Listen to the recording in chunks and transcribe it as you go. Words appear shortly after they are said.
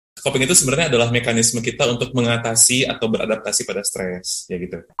coping itu sebenarnya adalah mekanisme kita untuk mengatasi atau beradaptasi pada stres, ya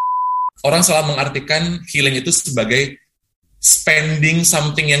gitu. Orang selalu mengartikan healing itu sebagai spending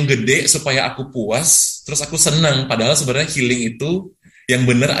something yang gede supaya aku puas, terus aku senang. Padahal sebenarnya healing itu yang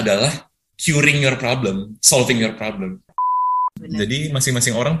benar adalah curing your problem, solving your problem. Benar. Jadi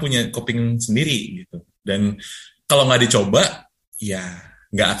masing-masing orang punya coping sendiri gitu. Dan kalau nggak dicoba, ya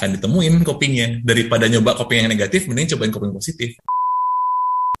nggak akan ditemuin copingnya. Daripada nyoba coping yang negatif, mending cobain coping positif.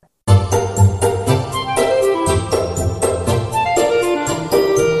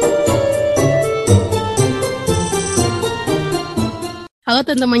 Halo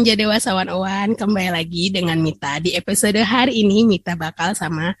teman-teman Jadi Dewasa 101, kembali lagi dengan Mita. Di episode hari ini Mita bakal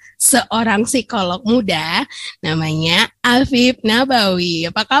sama seorang psikolog muda namanya Afif Nabawi.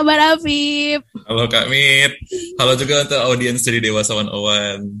 Apa kabar Afif? Halo Kak Mit. Halo juga untuk audiens Jadi Dewasa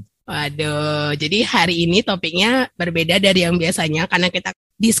 101. Waduh, jadi hari ini topiknya berbeda dari yang biasanya karena kita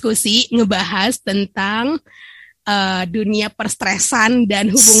diskusi ngebahas tentang dunia perstresan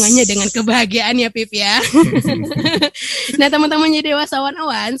dan hubungannya dengan kebahagiaan ya Pip ya. Nah teman-teman Jadi Dewasa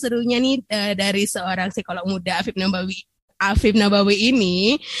 101, serunya nih dari seorang psikolog muda Afif Nabawi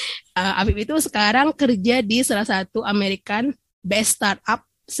ini, Afif itu sekarang kerja di salah satu American based startup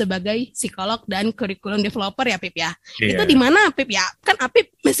sebagai psikolog dan curriculum developer ya Pip ya. Iya. Itu di mana Pip ya? Kan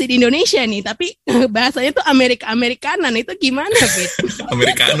Afif masih di Indonesia nih, tapi bahasanya tuh Amerikanan. Itu gimana Pip?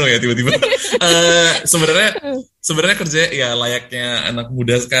 Amerikano ya tiba-tiba. Sebenarnya kerja ya layaknya anak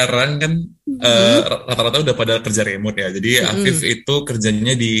muda sekarang kan rata-rata udah pada kerja remote ya. Jadi Afif itu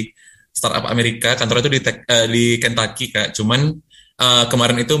kerjanya di startup Amerika, kantornya itu di Kentucky Kak. Cuman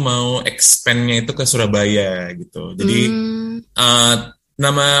kemarin itu mau expand-nya itu ke Surabaya gitu. Jadi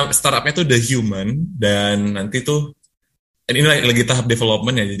nama startupnya tuh The Human, dan nanti tuh ini lagi tahap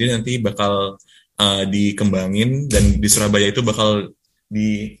development ya, jadi nanti bakal dikembangin dan di Surabaya itu bakal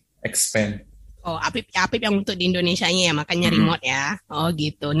di-expand. Oh, Apip yang untuk di Indonesianya ya, makanya remote ya. Oh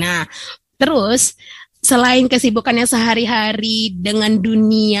gitu. Nah, terus selain kesibukannya sehari-hari dengan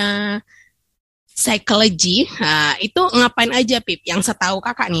dunia psikologi, itu ngapain aja Pip? Yang setahu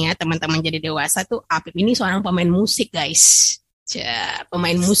kakak nih ya, teman-teman Jadi Dewasa tuh, Apip ini seorang pemain musik guys.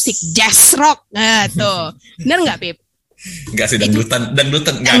 Pemain musik jazz rock. Nah, tuh. Bener nggak, Pip? Enggak sih, dangdutan.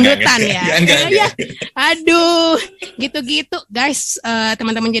 Dangdutan ya. Enggak. Aduh, gitu-gitu. Guys,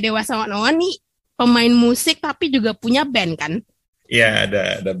 teman-teman Jadi Dewasa 101 nih pemain musik tapi juga punya band kan? Iya,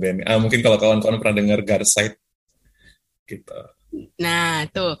 ada band. Mungkin kalau kawan-kawan pernah dengar Garside gitu.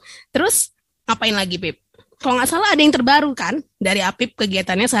 Nah, tuh. Terus ngapain lagi, Pip? Kalau nggak salah ada yang terbaru kan dari Apip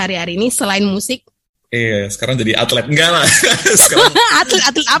kegiatannya sehari-hari ini selain musik? Iya, sekarang jadi atlet. Enggak lah. Sekarang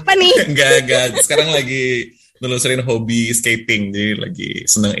atlet apa nih? Enggak. Sekarang lagi nelusurin hobi skating. Jadi lagi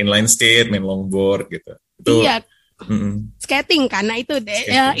seneng inline skate, main longboard gitu. Itu, iya. Skating karena itu deh.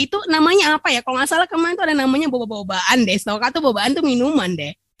 Ya, itu namanya apa ya? Kalau nggak salah kemarin tuh ada namanya boba-bobaan deh. Setahu kata bobaan tuh minuman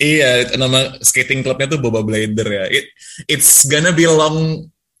deh. Iya, nama skating clubnya tuh Boba Blader ya. It's gonna be long.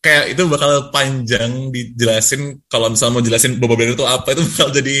 Kayak itu bakal panjang dijelasin. Kalau misalnya mau jelasin Boba Blader itu apa, itu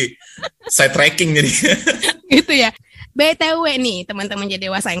bakal jadi side tracking jadi. Gitu ya. BTW nih teman-teman Jadi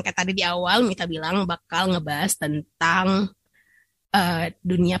Dewasa, yang kayak tadi di awal Mita bilang bakal ngebahas tentang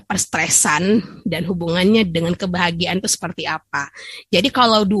dunia perstresan dan hubungannya dengan kebahagiaan itu seperti apa. Jadi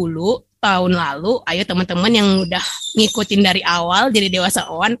kalau dulu tahun lalu, ayo teman-teman yang udah ngikutin dari awal Jadi Dewasa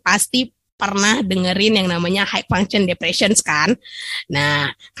Owan pasti pernah dengerin yang namanya high function depression kan.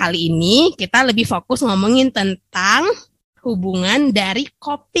 Nah, kali ini kita lebih fokus ngomongin tentang hubungan dari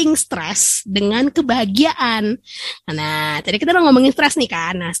coping stres dengan kebahagiaan. Nah, tadi kita udah ngomongin stres nih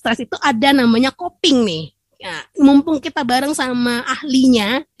kan. Nah, stres itu ada namanya coping nih. Nah, mumpung kita bareng sama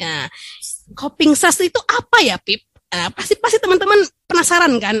ahlinya, nah, coping stres itu apa ya, Pip? Nah, pasti teman-teman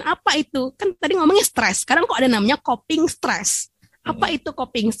penasaran kan, apa itu? Kan tadi ngomongnya stres, sekarang kok ada namanya coping stres. Apa itu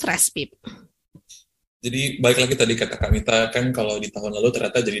coping stress, Pip? Jadi balik lagi tadi kata Kak Mita, kan kalau di tahun lalu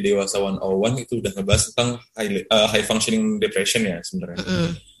ternyata Jadi Dewasa 101 itu udah ngebahas tentang high functioning depression ya sebenarnya.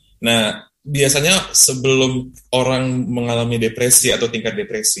 Nah, biasanya sebelum orang mengalami depresi atau tingkat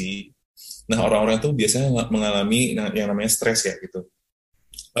depresi, nah orang-orang itu biasanya mengalami yang namanya stres ya gitu.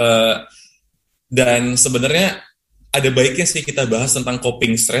 Dan sebenarnya ada baiknya sih kita bahas tentang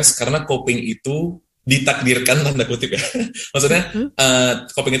coping stress, karena coping itu ditakdirkan tanda kutip ya. Maksudnya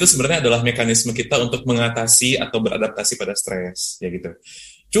coping itu sebenarnya adalah mekanisme kita untuk mengatasi atau beradaptasi pada stres ya gitu.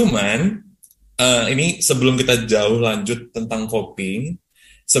 Cuman ini sebelum kita jauh lanjut tentang coping,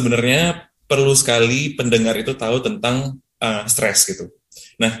 sebenarnya perlu sekali pendengar itu tahu tentang stres gitu.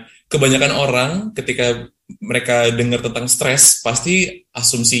 Nah, kebanyakan orang ketika mereka dengar tentang stres pasti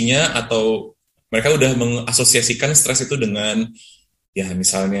asumsinya atau mereka udah mengasosiasikan stres itu dengan Ya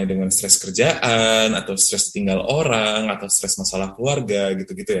misalnya dengan stres kerjaan, atau stres tinggal orang, atau stres masalah keluarga,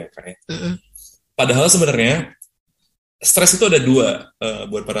 gitu-gitu ya Kak ya. Padahal sebenarnya stres itu ada dua,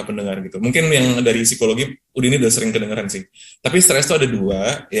 buat para pendengar gitu. Mungkin yang dari psikologi ini udah sering kedengeran sih. Tapi stres itu ada dua,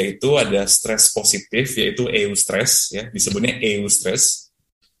 yaitu ada stres positif, yaitu eustress ya, disebutnya eustress.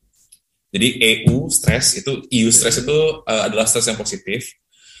 Jadi stres itu, eustress itu adalah stres yang positif.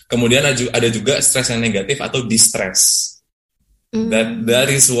 Kemudian ada juga stres yang negatif atau distress.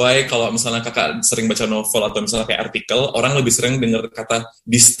 That is why kalau misalnya kakak sering baca novel atau misalnya kayak artikel, orang lebih sering dengar kata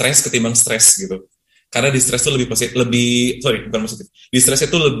distress ketimbang stres gitu. Karena distress itu lebih positif, bukan positif. Distress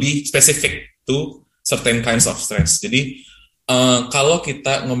itu lebih spesifik to certain kinds of stress. Jadi kalau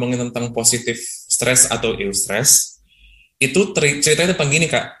kita ngomongin tentang positif stress atau eustress, itu ceritanya tentang gini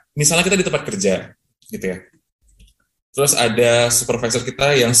Kak. Misalnya kita di tempat kerja, gitu ya. Terus ada supervisor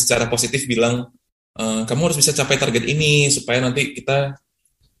kita yang secara positif bilang, kamu harus bisa capai target ini supaya nanti kita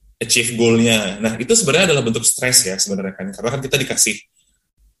achieve goal-nya. Nah, itu sebenarnya adalah bentuk stres ya sebenarnya kan. Karena kan kita dikasih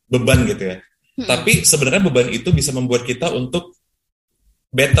beban gitu ya. Tapi sebenarnya beban itu bisa membuat kita untuk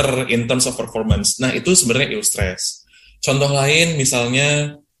better in terms of performance. Nah, itu sebenarnya eustress. Contoh lain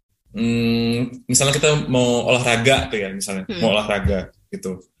misalnya misalnya kita mau olahraga tuh ya, misalnya mau olahraga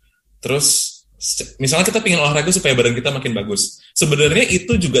gitu. Terus misalnya kita pengen olahraga supaya badan kita makin bagus. Sebenarnya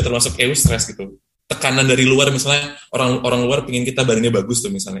itu juga termasuk eustress gitu. Tekanan dari luar, misalnya orang luar pengen kita badannya bagus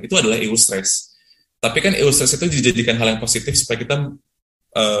tuh misalnya, itu adalah eustress. Tapi kan eustress itu dijadikan hal yang positif supaya kita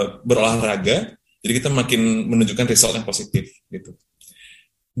berolahraga, jadi kita makin menunjukkan result yang positif gitu.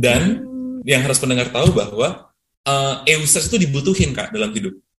 Dan yang harus pendengar tahu bahwa eustress itu dibutuhin Kak dalam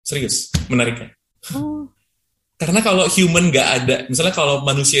hidup, serius, menariknya. Karena kalau human nggak ada, misalnya kalau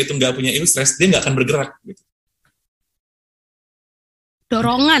manusia itu nggak punya eustress, dia nggak akan bergerak gitu.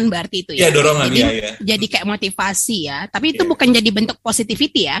 Dorongan berarti itu ya? Iya, dorongan, jadi, ya. Jadi kayak motivasi ya, tapi itu bukan jadi bentuk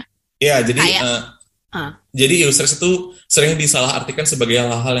positivity ya? Iya, jadi jadi eustress itu sering disalahartikan sebagai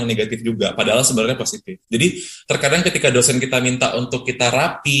hal-hal yang negatif juga, padahal sebenarnya positif. Jadi terkadang ketika dosen kita minta untuk kita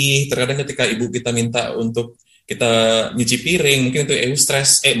rapi, terkadang ketika ibu kita minta untuk kita nyuci piring, mungkin itu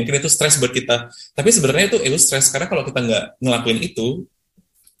eustress, mungkin itu stres buat kita. Tapi sebenarnya itu eustress karena kalau kita nggak ngelakuin itu,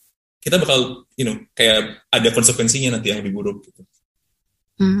 kita bakal, kayak ada konsekuensinya nanti yang lebih buruk gitu.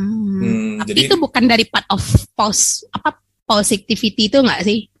 Tapi jadi, itu bukan dari part of positivity itu nggak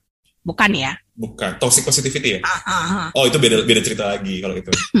sih? Bukan ya? Bukan, toxic positivity ya? Oh, itu beda cerita lagi kalau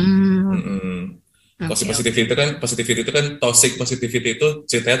itu. Positivity itu kan toxic positivity itu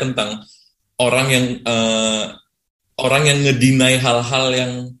ceritanya tentang orang yang ngedeny hal-hal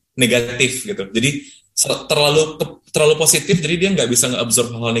yang negatif gitu. Jadi terlalu positif, jadi dia nggak bisa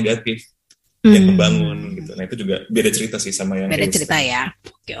nge-absorb hal-hal negatif yang membangun gitu. Nah, itu juga beda cerita sih sama yang beda cerita ya.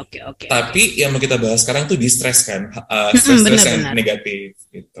 Oke. Tapi yang mau kita bahas sekarang tuh distress kan, stres yang negatif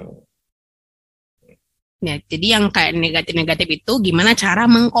gitu. Ya, jadi yang kayak negatif itu gimana cara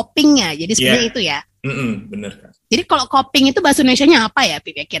mengcopingnya. Jadi sebenarnya itu ya. Bener kan. Jadi kalau coping itu bahasa Indonesianya apa ya,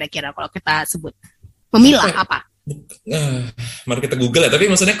 Pip? Kira-kira kalau kita sebut memilah apa? Mari kita Google ya. Tapi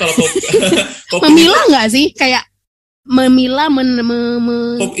maksudnya kalau memilah nggak sih? Kayak memilah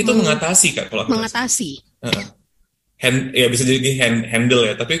itu mengatasi Kak, kalau mengatasi. Ya bisa jadi handle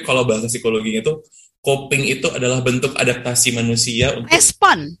ya. Tapi kalau bahasa psikologinya itu coping itu adalah bentuk adaptasi manusia untuk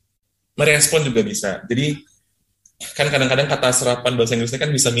merespon juga bisa. Jadi kan kadang-kadang kata serapan bahasa Inggrisnya kan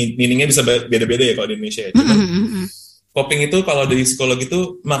bisa meaningnya bisa beda-beda ya kalau di Indonesia ya. Cuman coping itu kalau dari psikologi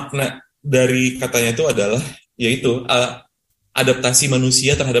itu makna dari katanya itu adalah yaitu adaptasi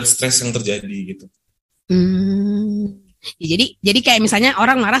manusia terhadap stres yang terjadi gitu. Jadi kayak misalnya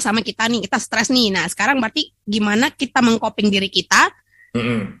orang marah sama kita nih, kita stres nih. Nah sekarang berarti gimana kita mengcoping diri kita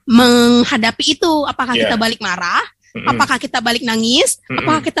menghadapi itu? Apakah kita balik marah? Apakah kita balik nangis?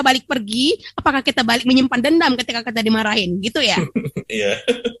 Apakah kita balik pergi? Apakah kita balik menyimpan dendam ketika kita dimarahin? Gitu ya? Iya.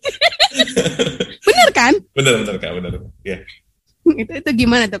 Bener kan? Bener Kak, bener. Iya. Itu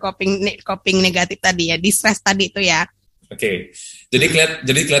gimana tuh coping negatif tadi ya, distress tadi itu ya? Oke.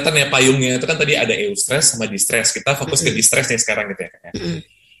 Jadi kelihatan ya payungnya itu kan tadi ada eustress sama distress. Kita fokus ke distress nih sekarang gitu ya.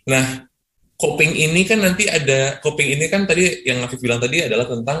 Nah, coping ini kan tadi yang Afif bilang tadi adalah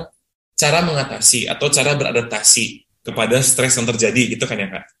tentang cara mengatasi atau cara beradaptasi kepada stres yang terjadi gitu kan ya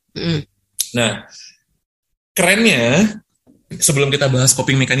Kak. Nah, kerennya sebelum kita bahas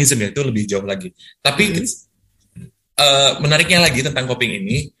coping mechanism ya itu lebih jauh lagi. Tapi menariknya lagi tentang coping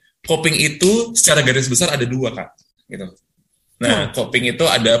ini, coping itu secara garis besar ada dua Kak. Gitu. Nah, coping itu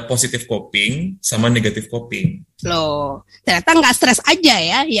ada positive coping sama negative coping. Loh, ternyata nggak stres aja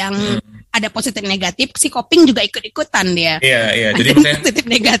ya yang ada positif negatif, si coping juga ikut-ikutan dia. Iya. Jadi Ada makanya positif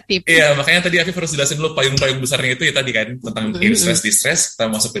negatif. iya, makanya tadi Afif harus jelasin dulu payung-payung besarnya itu ya tadi kan tentang stress, distress, kita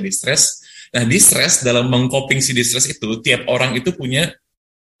masuk ke distress. Nah, distress dalam mengcoping si distress itu tiap orang itu punya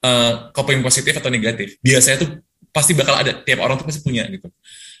coping positif atau negatif. Biasanya tuh pasti bakal ada, tiap orang tuh pasti punya gitu.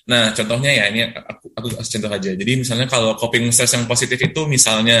 Nah, contohnya ya, ini aku kasih contoh aja. Jadi misalnya kalau coping stress yang positif itu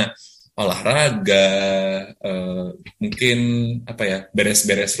misalnya olahraga, mungkin apa ya,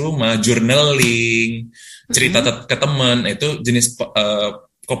 beres-beres rumah, journaling, cerita ke teman, itu jenis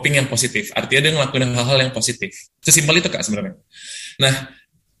coping yang positif. Artinya dia ngelakuin hal-hal yang positif. Sesimpel itu Kak sebenarnya. Nah,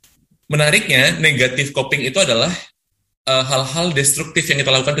 menariknya negatif coping itu adalah hal-hal destruktif yang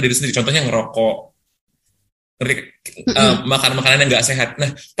kita lakukan ke diri sendiri. Contohnya ngerokok, makan makanan yang nggak sehat.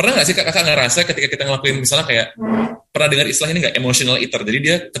 Nah, pernah nggak sih kakak ngerasa ketika kita ngelakuin misalnya kayak pernah dengar istilah ini nggak, emotional eater? Jadi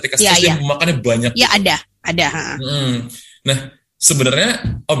dia ketika stres dia makannya banyak. Ya ada. Nah,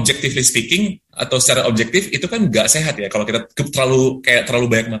 sebenarnya objectively speaking atau secara objektif itu kan nggak sehat ya kalau kita terlalu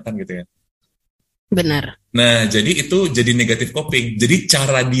banyak makan gitu ya. Benar. Nah, jadi itu jadi negatif coping. Jadi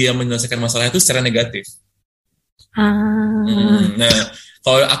cara dia menyelesaikan masalah itu secara negatif. Nah,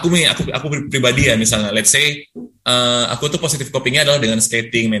 kalau aku pribadi ya misalnya, let's say aku tuh positif copingnya adalah dengan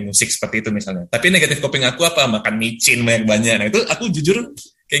skating, main musik seperti itu misalnya. Tapi negatif coping aku apa? Makan micin banyak-banyak. Nah itu aku jujur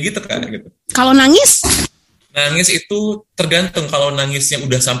kayak gitu Kak. Gitu. Kalau nangis? Nangis itu tergantung. Kalau nangisnya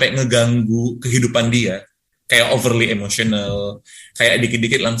udah sampai ngeganggu kehidupan dia, kayak overly emotional, kayak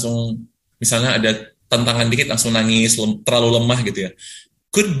dikit-dikit langsung, misalnya ada tantangan dikit langsung nangis, terlalu lemah gitu ya.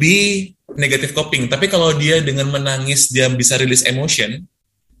 Could be negative coping. Tapi kalau dia dengan menangis dia bisa release emotion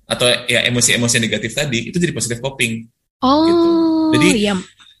atau ya emosi-emosi negatif tadi, itu jadi positive coping. Oh, gitu. Jadi iya.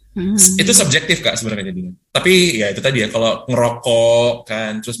 Itu subjektif Kak sebenarnya jadinya. Tapi ya itu tadi ya, kalau ngerokok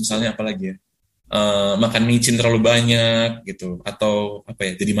kan, terus misalnya apa lagi ya, makan micin terlalu banyak gitu, atau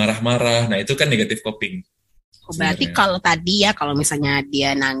apa ya, jadi marah-marah. Nah itu kan negative coping. Berarti kalau tadi ya, kalau misalnya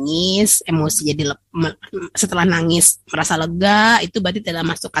dia nangis, emosi jadi setelah nangis merasa lega, itu berarti tidak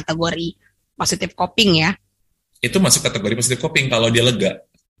masuk kategori positive coping ya? Itu masuk kategori positive coping kalau dia lega.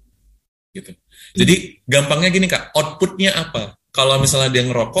 Gitu. Jadi gampangnya gini Kak, outputnya apa? Kalau misalnya dia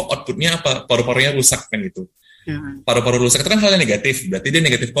ngerokok, outputnya apa? Paru-parunya rusak kan gitu. Paru-paru rusak itu kan hal yang negatif, berarti dia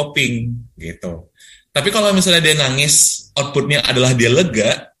negative coping gitu. Tapi kalau misalnya dia nangis, outputnya adalah dia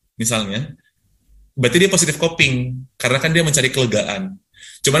lega, misalnya, berarti dia positive coping, karena kan dia mencari kelegaan.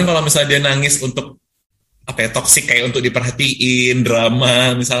 Cuman kalau misalnya dia nangis untuk apa ya, toxic, kayak untuk diperhatiin,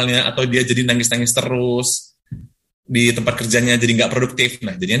 drama misalnya, atau dia jadi nangis-nangis terus di tempat kerjanya jadi nggak produktif,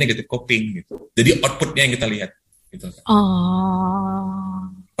 nah jadinya negative coping gitu. Jadi outputnya yang kita lihat gitu.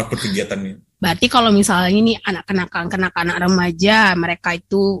 Output kegiatannya. Berarti kalau misalnya ini anak-anak remaja, mereka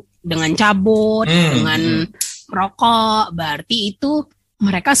itu dengan cabut, dengan merokok, berarti itu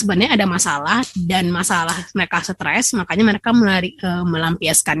mereka sebenarnya ada masalah, dan masalah mereka stres, makanya mereka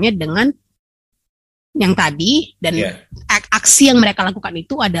melampiaskannya dengan yang tadi, dan aksi yang mereka lakukan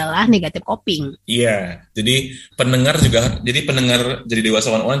itu adalah negative coping. Iya, jadi pendengar jadi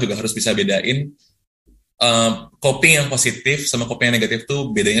dewasa one-on-one juga harus bisa bedain coping yang positif sama coping yang negatif itu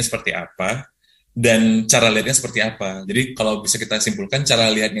bedanya seperti apa, dan cara lihatnya seperti apa. Jadi kalau bisa kita simpulkan,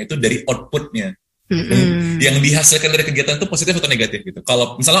 cara lihatnya itu dari outputnya. Yang dihasilkan dari kegiatan itu positif atau negatif gitu.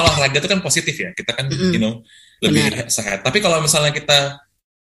 Kalau misalnya olahraga itu kan positif ya, kita kan lebih sehat. Tapi kalau misalnya kita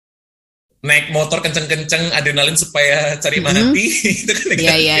naik motor kenceng-kenceng adrenalin supaya cari mati, itu kan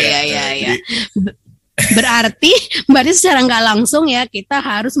negatif. Iya. Berarti secara nggak langsung ya, kita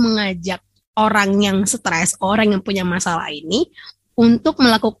harus mengajak orang yang stres, orang yang punya masalah ini untuk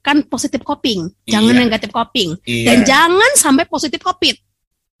melakukan positive coping, jangan negative coping, dan jangan sampai positive covid.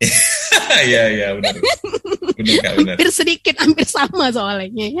 Iya benar Kak, benar. Hampir sama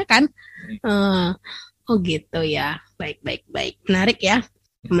soalnya ya kan. Oh gitu ya, baik, menarik ya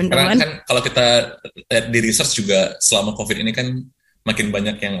teman-teman. Karena kan kalau kita lihat di research juga selama COVID ini kan makin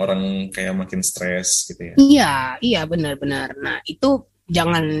banyak yang orang kayak makin stres gitu ya. Iya benar. Nah itu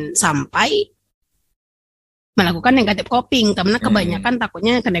jangan sampai melakukan negatif coping, karena kebanyakan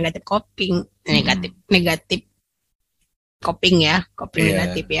takutnya ke negatif coping, negatif coping ya,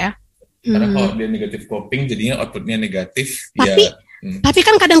 negatif ya. Karena kalau dia negatif coping, jadinya outputnya negatif. Tapi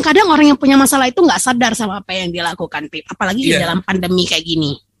kan kadang-kadang orang yang punya masalah itu nggak sadar sama apa yang dia lakukan, Pip. Apalagi di dalam pandemi kayak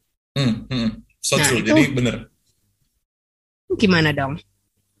gini. So true, jadi bener. Gimana dong?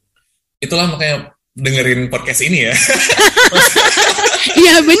 Itulah makanya dengerin podcast ini ya.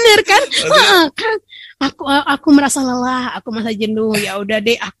 Iya bener kan? aku merasa lelah, aku merasa jenuh, ya udah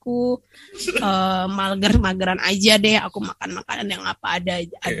deh aku mageran aja deh, aku makan makanan yang ada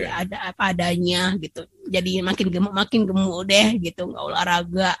apa adanya gitu. Jadi makin gemuk deh gitu, nggak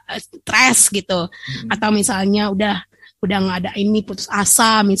olahraga, stres gitu. Atau misalnya udah nggak ada ini, putus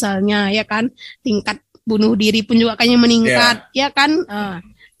asa misalnya, ya kan, tingkat bunuh diri pun juga kayaknya meningkat, ya kan.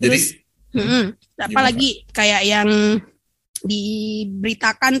 Terus apalagi kayak yang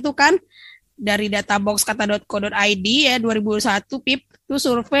diberitakan tuh kan dari databox kata.co.id ya 2021 PIP tuh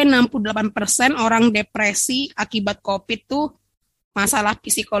survei 68% orang depresi akibat COVID tuh masalah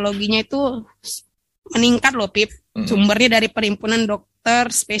psikologinya itu meningkat loh PIP. Sumbernya dari Perhimpunan Dokter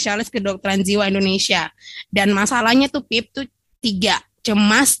Spesialis Kedokteran Jiwa Indonesia. Dan masalahnya tuh PIP tuh 3,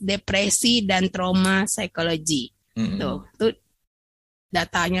 cemas, depresi, dan trauma psikologi. Tuh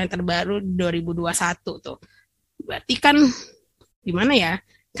datanya terbaru 2021 tuh. Berarti kan gimana ya?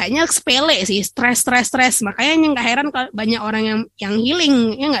 Kayaknya sepele sih, stres. Makanya nggak heran kalau banyak orang yang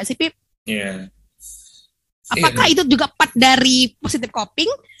healing, ya nggak sih, Pip? Iya. Apakah itu juga part dari positive coping?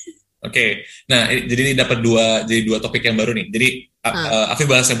 Oke. Nah, jadi ini dapat dua topik yang baru nih. Jadi,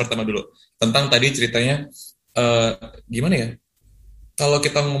 Afif bahas yang pertama dulu. Tentang tadi ceritanya, gimana ya? Kalau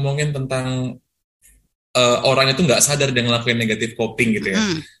kita ngomongin tentang orang itu nggak sadar dia ngelakuin negative coping gitu ya.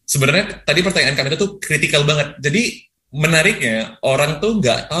 Sebenarnya tadi pertanyaan kami itu tuh kritikal banget. Jadi, menariknya, orang tuh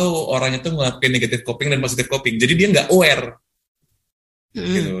nggak tahu orang itu ngelakuin negative coping dan positive coping. Jadi dia nggak aware.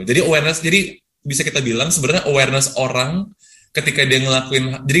 Gitu. Jadi awareness, jadi bisa kita bilang sebenarnya awareness orang ketika dia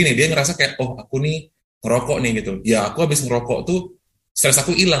ngelakuin, jadi nih dia ngerasa kayak, oh aku nih ngerokok nih gitu. Ya aku habis ngerokok tuh stres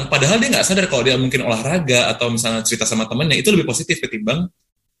aku hilang. Padahal dia nggak sadar kalau dia mungkin olahraga atau misalnya cerita sama temennya itu lebih positif ketimbang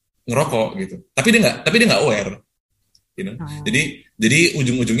ngerokok gitu. Tapi dia nggak aware. You know? Jadi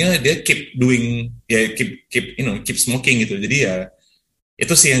ujung-ujungnya dia keep doing, ya keep smoking gitu. Jadi ya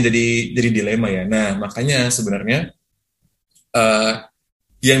itu sih yang jadi dilema ya. Nah makanya sebenarnya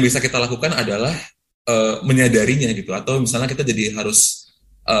yang bisa kita lakukan adalah menyadarinya gitu. Atau misalnya kita jadi harus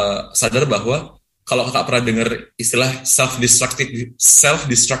sadar bahwa kalau kakak pernah dengar istilah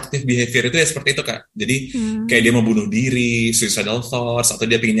self-destructive behavior itu ya seperti itu kak. Jadi kayak dia mau bunuh diri, suicidal thoughts, atau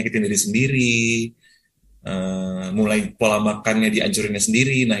dia pengen nyakitin diri sendiri. Mulai pola makannya diancurinnya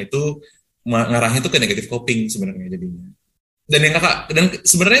sendiri, nah itu ngarahnya tuh ke negative coping sebenarnya jadinya. Dan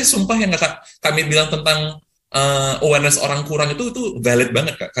sebenarnya sumpah yang kami bilang tentang awareness orang kurang itu valid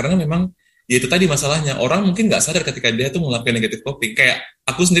banget kak, karena memang ya itu tadi masalahnya orang mungkin nggak sadar ketika dia tuh ngelakuin negative coping. Kayak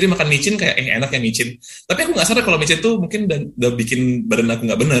aku sendiri makan micin kayak enak ya micin, tapi aku nggak sadar kalau micin tuh mungkin udah bikin badan aku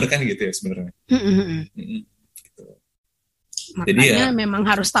nggak benar kan gitu ya sebenarnya. Gitu. Makanya jadi ya, memang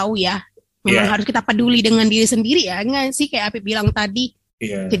harus tahu ya. Memang harus kita peduli dengan diri sendiri ya, nggak sih kayak Api bilang tadi,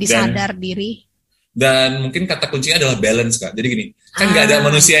 jadi sadar diri. Dan mungkin kata kuncinya adalah balance kak. Jadi gini, kan nggak ada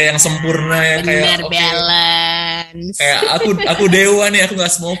manusia yang sempurna yang kayak balance. Kayak aku dewa nih, aku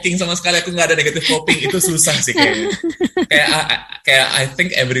nggak smoking sama sekali, aku nggak ada negative coping, itu susah sih kayaknya. kayak I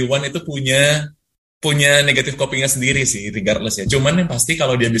think everyone itu punya negative copingnya sendiri sih, regardless ya. Cuman yang pasti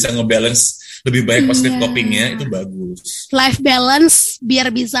kalau dia bisa ngebalance lebih baik positive copingnya itu bagus. Life balance biar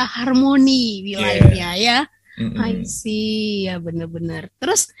bisa harmoni di life-nya ya. I see, ya benar-benar.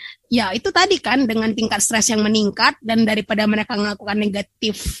 Terus ya itu tadi kan dengan tingkat stres yang meningkat dan daripada mereka melakukan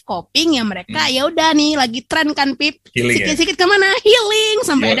negative coping ya mereka ya udah nih lagi tren kan Pip. Sikit-sikit kemana? Healing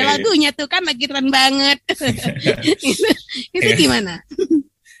sampai ada lagunya tuh kan lagi tren banget. itu gimana?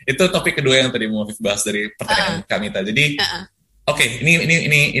 Itu topik kedua yang tadi mau Afif bahas dari pertanyaan kami tadi. Jadi, oke,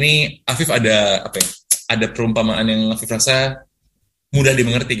 ini Afif ada apa ya? Ada perumpamaan yang Afif rasa mudah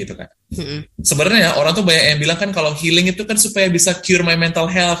dimengerti gitu kan. Sebenarnya orang tuh banyak yang bilang kan kalau healing itu kan supaya bisa cure my mental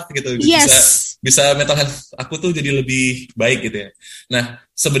health gitu. Bisa mental health aku tuh jadi lebih baik gitu ya. Nah,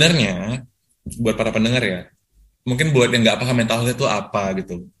 sebenarnya buat para pendengar ya, mungkin buat yang nggak paham mental health itu apa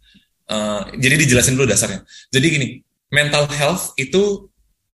gitu. Jadi dijelasin dulu dasarnya. Jadi gini, mental health itu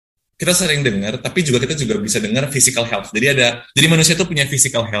kita sering dengar, tapi kita juga bisa dengar physical health. Jadi manusia itu punya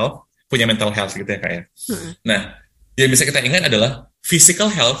physical health, punya mental health gitu ya kak ya. Nah, yang bisa kita ingat adalah physical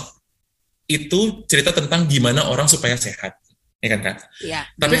health itu cerita tentang gimana orang supaya sehat, ya kan kak? Iya.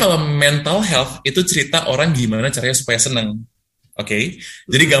 Tapi kalau mental health itu cerita orang gimana caranya supaya senang. Oke,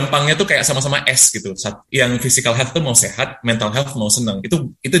 jadi gampangnya tuh kayak sama-sama S gitu. Yang physical health tuh mau sehat, mental health mau senang. Itu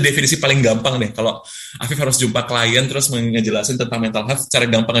definisi paling gampang deh. Kalau Afif harus jumpa klien terus ngejelasin tentang mental health, cara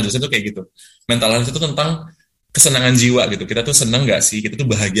gampang ngejelasin tuh kayak gitu. Mental health itu tentang kesenangan jiwa gitu. Kita tuh senang nggak sih? Kita tuh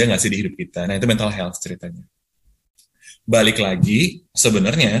bahagia nggak sih di hidup kita? Nah itu mental health ceritanya. Balik lagi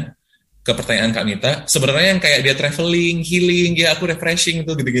sebenarnya ke pertanyaan Kak Mita, sebenarnya yang kayak dia traveling, healing, ya aku refreshing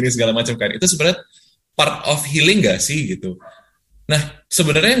tuh gitu-gini segala macam kan. Itu sebenarnya part of healing nggak sih gitu? Nah,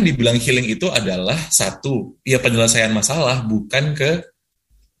 sebenarnya yang dibilang healing itu adalah satu, ya penyelesaian masalah, bukan ke,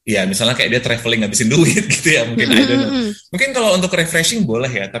 ya misalnya kayak dia traveling ngabisin duit gitu ya, mungkin I don't know. Mungkin kalau untuk refreshing boleh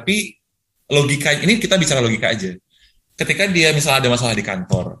ya, tapi logika, ini kita bicara logika aja. Ketika dia misalnya ada masalah di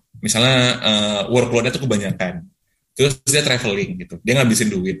kantor, misalnya workload-nya tuh kebanyakan, terus dia traveling gitu, dia ngabisin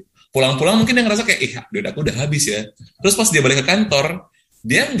duit. Pulang-pulang mungkin dia ngerasa kayak, duit aku udah habis ya. Terus pas dia balik ke kantor,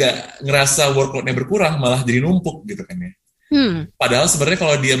 dia nggak ngerasa workload-nya berkurang, malah jadi numpuk gitu kan ya. Padahal sebenarnya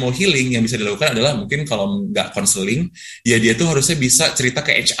kalau dia mau healing, yang bisa dilakukan adalah mungkin kalau nggak konseling, ya dia tuh harusnya bisa cerita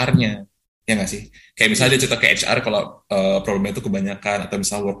ke HR-nya, ya nggak sih? Kayak misalnya dia cerita ke HR kalau problemnya itu kebanyakan, atau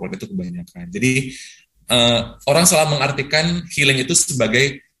misalnya workload itu kebanyakan. Jadi orang salah mengartikan healing itu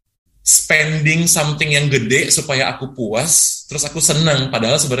sebagai spending something yang gede supaya aku puas, terus aku senang.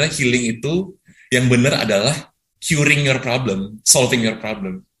 Padahal sebenarnya healing itu yang benar adalah curing your problem, solving your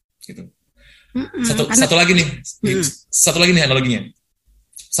problem, gitu. Satu lagi nih, satu lagi nih analoginya.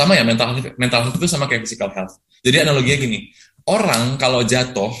 Sama ya, mental health itu sama kayak physical health. Jadi analoginya gini, orang kalau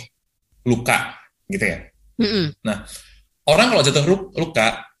jatuh luka gitu ya. Nah, orang kalau jatuh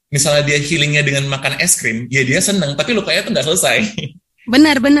luka, misalnya dia healingnya dengan makan es krim, ya dia senang, tapi lukanya tuh nggak selesai.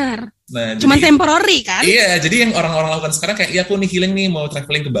 Benar-benar. Nah, Cuman jadi, temporary kan? iya, jadi yang orang-orang lakukan sekarang kayak, ya aku nih healing nih, mau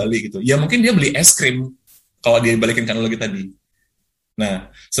traveling ke Bali gitu. Ya mungkin dia beli es krim, kalau dia balikin ke analogi tadi.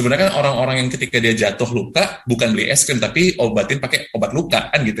 Nah, sebenarnya kan orang-orang yang ketika dia jatuh luka, bukan beli es krim, tapi obatin pakai obat luka,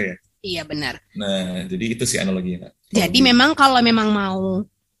 kan gitu ya? Iya, benar. Nah, jadi itu sih analoginya. Jadi memang kalau memang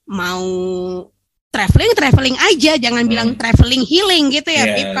mau traveling aja, jangan bilang traveling healing gitu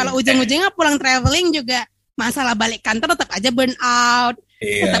ya, Pip. Kalau ujung-ujungnya pulang traveling juga masalah balik kantor tetap aja burn out,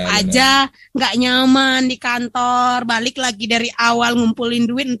 tetap aja nggak nyaman di kantor, balik lagi dari awal ngumpulin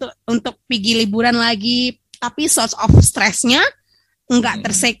duit untuk pergi liburan lagi, tapi source of stress-nya nggak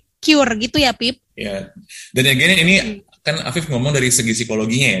tersecure gitu ya, Pip. Ya, dan yang gini ini kan Afif ngomong dari segi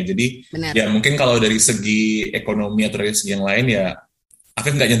psikologinya ya, jadi ya mungkin kalau dari segi ekonomi atau dari segi yang lain ya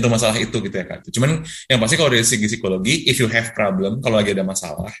Afif nggak nyentuh masalah itu gitu ya Kak. Cuman yang pasti kalau dari segi psikologi, if you have problem, kalau lagi ada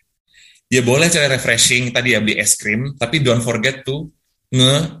masalah, ya boleh cari refreshing tadi ya, beli es krim, tapi don't forget to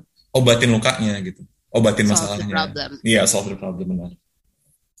ngeobatin lukanya gitu, obatin masalahnya. Iya, solve the problem, benar.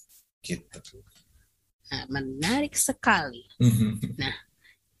 Gitu. Nah, menarik sekali. Nah,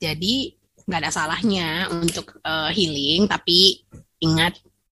 jadi nggak ada salahnya untuk healing, tapi ingat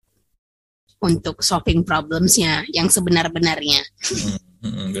untuk solving problemsnya yang sebenar-benarnya.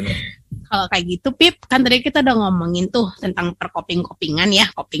 Benar. Kalau kayak gitu, Pip, kan tadi kita udah ngomongin tuh tentang percoping-copingan ya,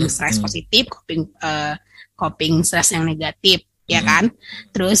 coping stress positif, coping stress yang negatif, ya kan?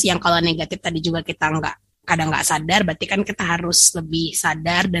 Terus yang kalau negatif tadi juga kita kadang nggak sadar, berarti kan kita harus lebih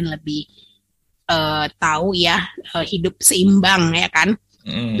sadar dan lebih tahu ya, hidup seimbang ya kan.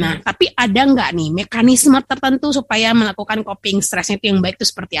 Nah, tapi ada nggak nih mekanisme tertentu supaya melakukan coping stressnya itu yang baik itu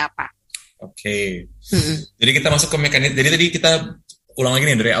seperti apa? Oke. Jadi kita masuk ke mekanisme. Jadi tadi kita ulang lagi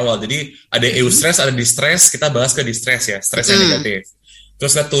nih dari awal. Jadi ada eustress, ada distress. Kita bahas ke distress ya, stres yang negatif.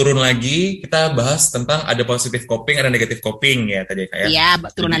 Terus kita turun lagi, kita bahas tentang ada positive coping, ada negative coping ya tadi kayak. Iya,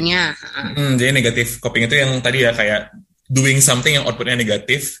 turunannya. Jadi negative coping itu yang tadi ya kayak doing something yang outputnya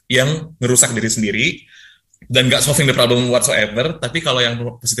negatif, yang ngerusak diri sendiri, dan gak solving the problem whatsoever. Tapi kalau yang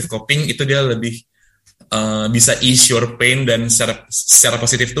positive coping, itu dia lebih bisa ease your pain, dan secara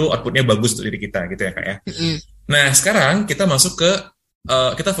positif tuh outputnya bagus untuk diri kita, gitu ya Kak ya. Nah, sekarang kita masuk ke,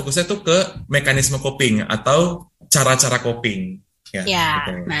 kita fokusnya tuh ke mekanisme coping, atau cara-cara coping. Ya,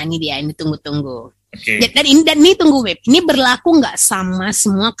 gitu. Nah ini dia, ini tunggu-tunggu. Dan ini tunggu, Web. Ini berlaku nggak sama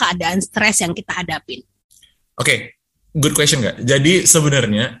semua keadaan stres yang kita hadapin? Oke. Good question nggak? Jadi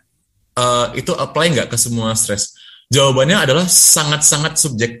sebenarnya itu apply nggak ke semua stres? Jawabannya adalah sangat-sangat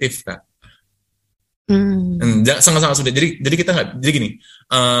subjektif Kak. Sangat-sangat subjektif. Jadi kita nggak. Jadi gini.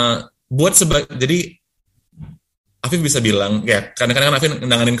 Jadi Afif bisa bilang ya. Kadang-kadang Afif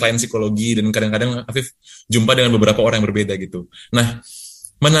nanganin klien psikologi, dan kadang-kadang Afif jumpa dengan beberapa orang yang berbeda gitu. Nah,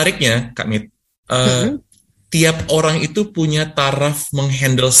 menariknya Kak Mit, tiap orang itu punya taraf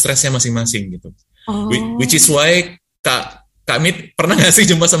menghandle stresnya masing-masing gitu. Which is why Kak Mit pernah gak sih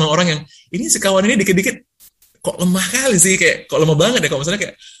jumpa sama orang yang ini si kawan ini dikit-dikit kok lemah kali sih, kayak kok lemah banget ya, kok misalnya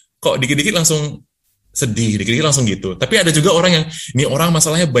kayak kok dikit-dikit langsung sedih, dikit-dikit langsung gitu. Tapi ada juga orang yang ini orang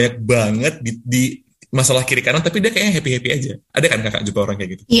masalahnya banyak banget di masalah kiri kanan, tapi dia kayaknya happy-happy aja. Ada kan Kakak jumpa orang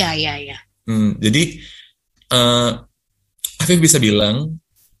kayak gitu? Iya. Jadi Afif bisa bilang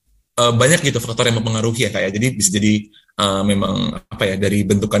banyak gitu faktor yang mempengaruhi ya Kak ya. Jadi bisa jadi memang apa ya, dari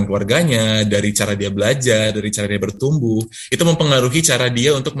bentukan keluarganya, dari cara dia belajar, dari cara dia bertumbuh, itu mempengaruhi cara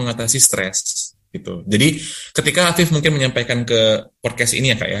dia untuk mengatasi stres gitu. Jadi ketika Afif mungkin menyampaikan ke podcast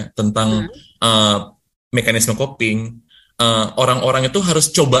ini ya Kak ya tentang mekanisme coping, orang-orang itu harus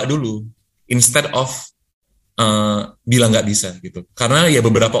coba dulu instead of bilang nggak bisa gitu. Karena ya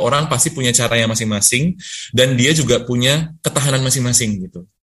beberapa orang pasti punya caranya masing-masing dan dia juga punya ketahanan masing-masing gitu.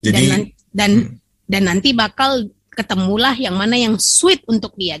 Jadi dan nanti bakal ketemulah yang mana yang sweet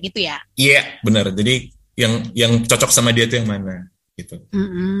untuk dia gitu ya. Iya, benar. Jadi yang cocok sama dia itu yang mana gitu.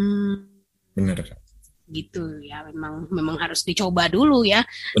 Benar. Gitu ya, memang harus dicoba dulu ya.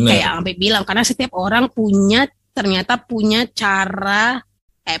 Bener. Kayak sampai bilang karena setiap orang ternyata punya cara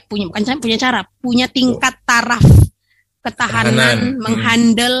punya tingkat taraf ketahanan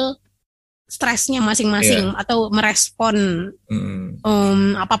menghandle stresnya masing-masing atau merespon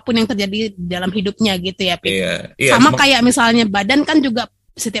apapun yang terjadi dalam hidupnya gitu ya, Pip. Sama kayak misalnya badan kan juga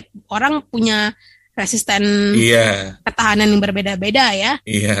setiap orang punya resisten ketahanan yang berbeda-beda ya.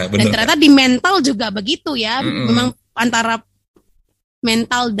 Bener. Dan ternyata di mental juga begitu ya. Memang antara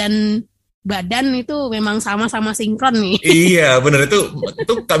mental dan badan itu memang sama-sama sinkron nih. Iya, benar itu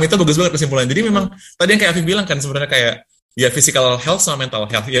kami itu bagus banget kesimpulan. Jadi memang tadi yang kayak Afif bilang kan sebenarnya kayak ya physical health sama mental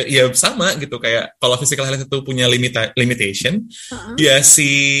health ya sama gitu, kayak kalau physical health itu punya limitation, ya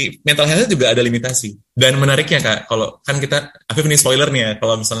si mental health juga ada limitasi. Dan menariknya Kak, kalau kan kita Afif ini spoiler nih ya,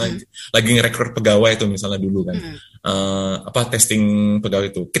 kalau misalnya lagi ngerekrut pegawai itu misalnya dulu kan. Testing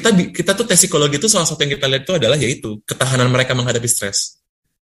pegawai itu. Kita tuh tes psikologi itu salah satu yang kita lihat itu adalah yaitu ketahanan mereka menghadapi stres.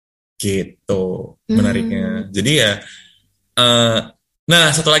 Gitu menariknya. Jadi ya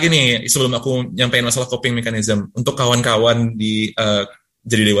nah satu lagi nih sebelum aku nyampein masalah coping mechanism untuk kawan-kawan di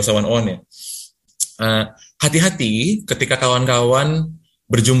jadi dewasa 101 ya, hati-hati ketika kawan-kawan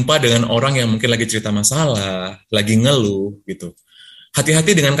berjumpa dengan orang yang mungkin lagi cerita masalah, lagi ngeluh gitu.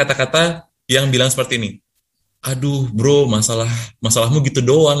 Hati-hati dengan kata-kata yang bilang seperti ini, aduh bro masalahmu gitu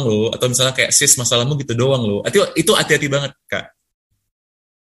doang loh, atau misalnya kayak sis masalahmu gitu doang loh. Itu hati-hati banget Kak.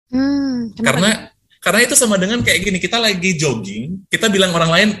 Karena itu sama dengan kayak gini, kita lagi jogging, kita bilang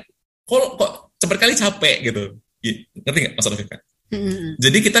orang lain, kok cepet kali capek gitu, ngerti nggak maksud Afif?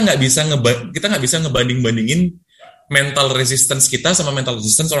 Jadi kita nggak bisa ngebanding-bandingin mental resistance kita sama mental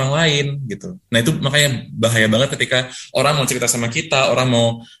resistance orang lain gitu. Nah itu makanya bahaya banget ketika orang mau cerita sama kita,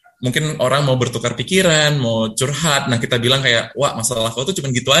 mungkin orang mau bertukar pikiran, mau curhat, nah kita bilang kayak, wah masalah kau tuh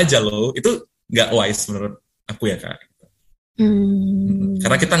cuma gitu aja loh, itu nggak wise menurut aku ya Kak.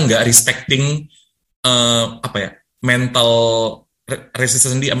 Karena kita nggak respecting mental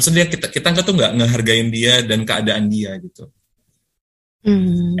resistance dia. Maksudnya kita tuh nggak ngehargain dia dan keadaan dia gitu.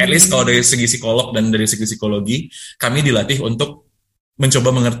 At least kalau dari segi psikolog dan dari segi psikologi, kami dilatih untuk mencoba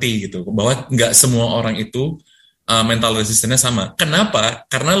mengerti gitu, bahwa nggak semua orang itu mental resistance-nya sama. Kenapa?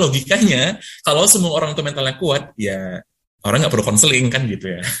 Karena logikanya kalau semua orang itu mentalnya kuat, ya orang nggak perlu konseling kan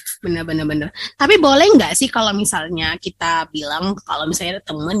gitu ya. Bener. Tapi boleh nggak sih kalau misalnya kita bilang kalau misalnya ada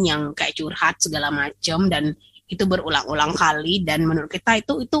temen yang kayak curhat segala macam dan itu berulang-ulang kali dan menurut kita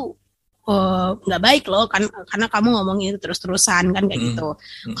itu nggak baik loh kan, karena kamu ngomongin itu terus-terusan kan kayak gitu.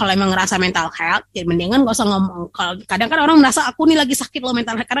 Kalau emang ngerasa mental health, ya mendingan gak usah ngomong. Kalau kadang kan orang merasa aku nih lagi sakit loh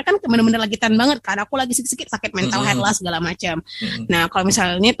mental health, karena kan bener-bener lagi ten banget, karena aku lagi sedikit sakit mental health lah segala macam. Nah kalau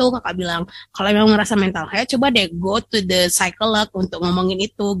misalnya tuh kakak bilang kalau emang ngerasa mental health, coba deh go to the psycholog untuk ngomongin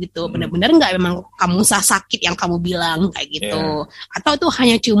itu gitu. Bener-bener nggak emang kamu sakit yang kamu bilang kayak gitu, atau itu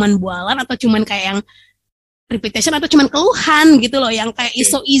hanya cuman bualan atau cuman kayak yang repetition atau cuman keluhan gitu loh yang kayak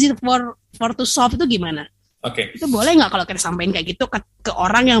is so easy for to solve, itu gimana? Itu boleh nggak kalau kita sampaikan kayak gitu ke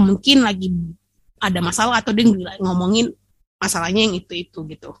orang yang mungkin lagi ada masalah atau dia ngomongin masalahnya yang itu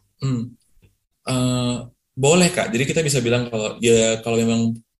gitu? Boleh Kak. Jadi kita bisa bilang kalau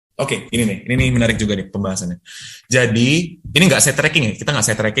memang ini menarik juga nih pembahasannya. Jadi ini nggak saya tracking ya, kita nggak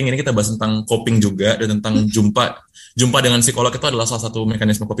saya tracking, ini kita bahas tentang coping juga dan tentang jumpa dengan psikolog itu adalah salah satu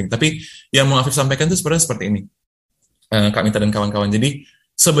mekanisme coping. Tapi yang mau Afif sampaikan itu sebenarnya seperti ini, Kak Mita dan kawan-kawan. Jadi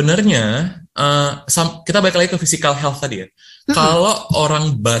sebenarnya kita balik lagi ke physical health tadi ya. Kalau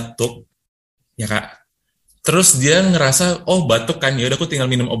orang batuk, ya Kak, terus dia ngerasa batuk kan, ya udah aku tinggal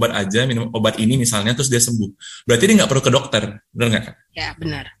minum obat aja, minum obat ini misalnya, terus dia sembuh. Berarti dia nggak perlu ke dokter, benar nggak Kak? Ya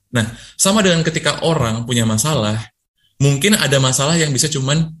benar. Nah, sama dengan ketika orang punya masalah, mungkin ada masalah yang bisa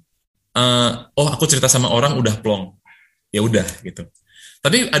cuman, aku cerita sama orang udah plong, ya udah gitu.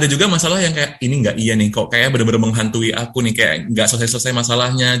 Tapi ada juga masalah yang kayak, ini nggak iya nih, kok kayak bener-bener menghantui aku nih, kayak nggak selesai-selesai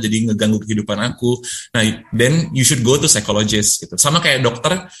masalahnya, jadi ngeganggu kehidupan aku. Nah, then you should go to psychologist gitu. Sama kayak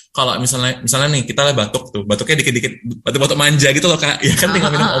dokter, kalau misalnya nih kita batuk tuh, batuknya dikit-dikit, batuk-batuk manja gitu loh Kak, ya kan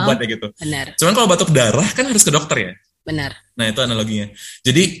tinggal minum obat ya gitu. Benar. Cuman kalau batuk darah kan harus ke dokter ya. Benar. Nah, itu analoginya.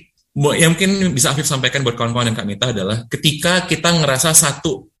 Jadi, yang mungkin bisa Afif sampaikan buat kawan-kawan dan Kak Mita adalah ketika kita ngerasa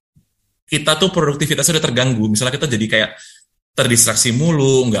kita tuh produktivitasnya udah terganggu, misalnya kita jadi kayak terdistraksi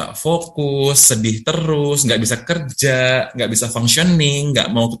mulu, nggak fokus, sedih terus, nggak bisa kerja, nggak bisa functioning,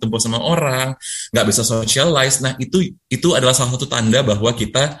 nggak mau ketemu sama orang, nggak bisa socialize. Nah, itu adalah salah satu tanda bahwa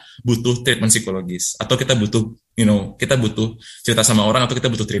kita butuh treatment psikologis atau kita butuh, kita butuh cerita sama orang atau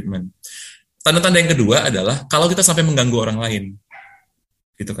kita butuh treatment. Tanda-tanda yang kedua adalah kalau kita sampai mengganggu orang lain,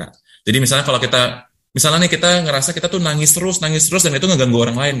 gitu Kak. Jadi misalnya kalau misalnya nih kita ngerasa kita tuh nangis terus dan itu ngeganggu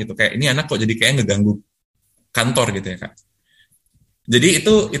orang lain gitu. Kayak ini anak kok jadi kayak ngeganggu kantor gitu ya Kak. Jadi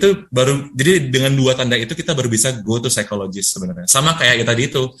itu jadi dengan dua tanda itu kita baru bisa go to psychologist sebenarnya. Sama kayak tadi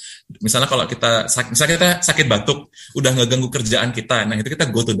itu, misalnya kalau misalnya kita sakit batuk, udah ngeganggu kerjaan kita, nah itu kita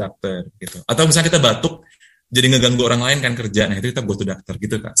go to doctor gitu. Atau misalnya kita batuk, jadi ngeganggu orang lain kan kerja, nah itu kita go to doctor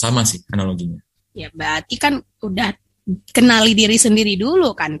gitu Kak. Sama sih analoginya. Ya berarti kan udah kenali diri sendiri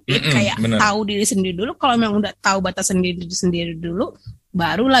dulu kan, kayak bener. Tahu diri sendiri dulu. Kalau memang udah tahu batasan diri sendiri dulu,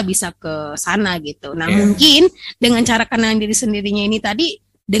 barulah bisa ke sana gitu. Nah mungkin dengan cara kenal diri sendirinya ini tadi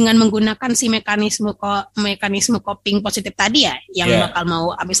dengan menggunakan si mekanisme coping positif tadi ya, yang bakal mau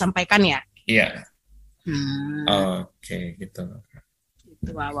Abi sampaikan ya. Iya. Oke, gitu.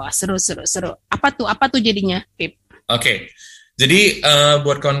 Wah, seru. Apa tuh jadinya, Pip? Oke. Jadi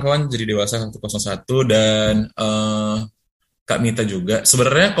buat kawan-kawan jadi dewasa 101 dan Kak Mita juga,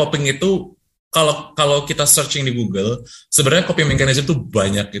 sebenarnya coping itu kalau kita searching di Google, sebenarnya coping mechanism itu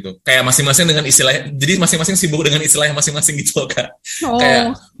banyak gitu. Kayak masing-masing dengan istilah, jadi masing-masing sibuk dengan istilahnya masing-masing gitu loh Kak.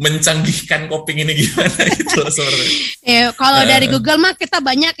 Kayak mencanggihkan coping ini gimana gitu loh sebenarnya. Kalau dari Google mah kita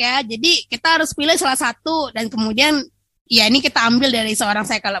banyak ya, jadi kita harus pilih salah satu dan kemudian ya ini kita ambil dari seorang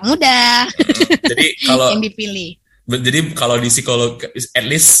psikolog muda. Jadi kalau yang dipilih. Jadi kalau di psikolog, at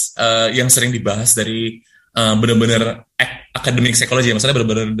least yang sering dibahas dari benar-benar akademik psikologi, maksudnya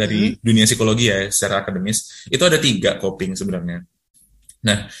benar-benar dari dunia psikologi ya secara akademis, itu ada 3 coping sebenarnya.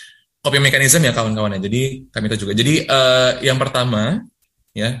 Nah, coping mechanism ya kawan-kawan ya. Jadi kami tahu juga. Jadi yang pertama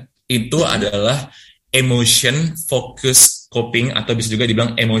ya itu adalah emotion focus coping atau bisa juga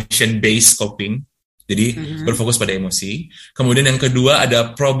dibilang emotion based coping. Jadi berfokus pada emosi. Kemudian yang kedua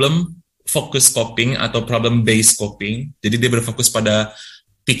ada problem focus coping atau problem based coping. Jadi dia berfokus pada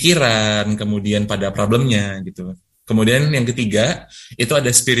pikiran, kemudian pada problemnya gitu. Kemudian yang ketiga itu ada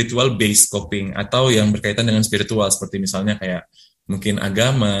spiritual based coping atau yang berkaitan dengan spiritual seperti misalnya kayak mungkin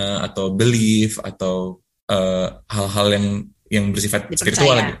agama atau belief atau hal-hal yang bersifat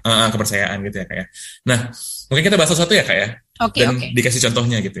spiritual gitu. Kepercayaan gitu ya kayak. Nah, mungkin kita bahas satu ya Kak ya. Dan dikasih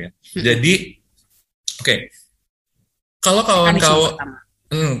contohnya gitu ya. Jadi kalau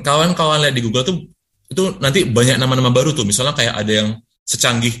kawan-kawan lihat di Google tuh itu nanti banyak nama-nama baru tuh, misalnya kayak ada yang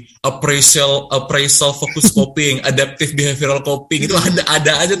secanggih appraisal focus coping, adaptive behavioral coping, itu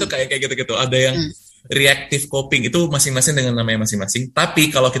ada aja tuh kayak gitu-gitu. Ada yang reactive coping, itu masing-masing dengan namanya masing-masing. Tapi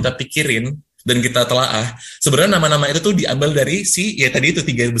kalau kita pikirin dan kita telaah, sebenarnya nama-nama itu tuh diambil dari tadi itu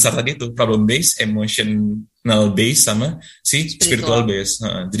 3 besar tadi itu, problem based, emotional based, sama si spiritual based.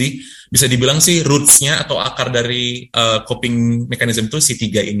 Jadi bisa dibilang sih roots-nya atau akar dari coping mechanism itu si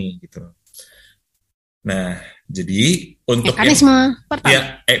 3 ini gitu. Nah, jadi untuk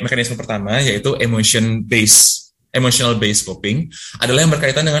mekanisme pertama yaitu emotional based coping adalah yang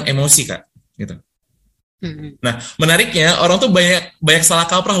berkaitan dengan emosi Kak, gitu. Nah, menariknya orang tuh banyak salah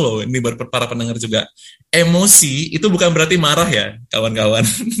kaprah loh, ini buat para pendengar juga. Emosi itu bukan berarti marah ya, kawan-kawan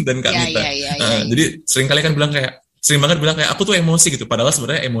dan Kak Mita. Jadi sering banget bilang kayak aku tuh emosi gitu, padahal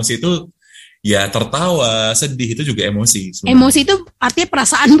sebenarnya emosi itu ya tertawa, sedih itu juga emosi sebenarnya. Emosi itu artinya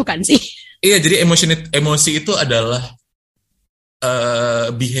perasaan bukan sih? Iya, jadi emosi itu adalah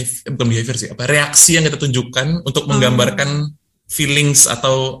bukan behavior sih, reaksi yang kita tunjukkan untuk menggambarkan feelings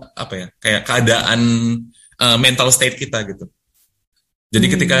atau kayak keadaan mental state kita gitu. Jadi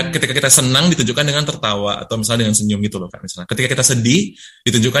ketika kita senang ditunjukkan dengan tertawa atau misalnya dengan senyum gitu loh Kak, misalnya. Ketika kita sedih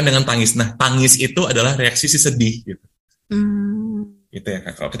ditunjukkan dengan tangis. Nah, tangis itu adalah reaksi si sedih gitu. Gitu ya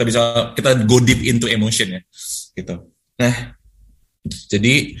Kak. Kalau kita go deep into emotion ya. Gitu. Nah,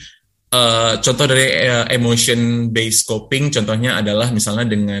 jadi contoh dari emotion based coping contohnya adalah misalnya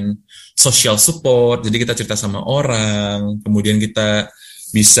dengan social support. Jadi kita cerita sama orang, kemudian kita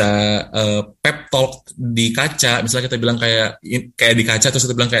bisa pep talk di kaca, misalnya kita bilang kayak di kaca terus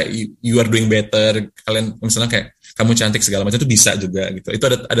kita bilang kayak you are doing better, kalian misalnya kayak kamu cantik segala macam, itu bisa juga gitu. Itu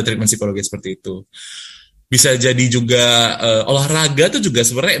ada treatment psikologi seperti itu. Bisa jadi juga olahraga tuh juga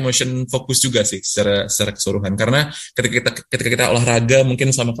sebenarnya emotion focus juga sih secara keseluruhan, karena ketika kita olahraga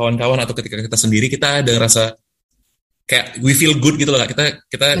mungkin sama kawan-kawan atau ketika kita sendiri kita ada ngerasa kayak we feel good gitu loh, kita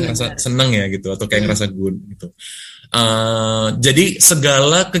ngerasa senang ya gitu, atau kayak ngerasa good gitu. Jadi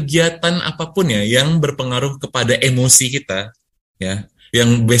segala kegiatan apapun ya yang berpengaruh kepada emosi kita ya,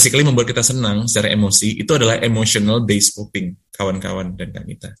 yang basically membuat kita senang secara emosi itu adalah emotional based coping, kawan-kawan dan Kak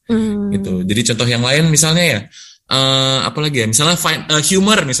Mita. Gitu. Jadi contoh yang lain misalnya ya, apa lagi ya? Misalnya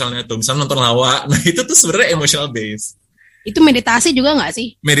humor misalnya tuh, misalnya nonton lawak. Nah itu tuh sebenarnya emotional based. Itu meditasi juga nggak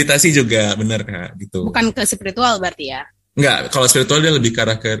sih? Meditasi juga, benar Kak. Gitu. Bukan ke spiritual berarti ya? Enggak, kalau spiritual dia lebih ke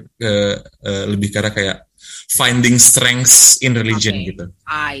arah lebih ke arah kayak finding strengths in religion gitu.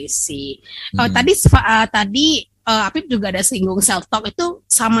 I see. Tadi Apip juga ada singgung self talk, itu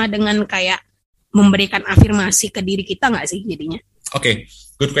sama dengan kayak memberikan afirmasi ke diri kita nggak sih jadinya? Oke,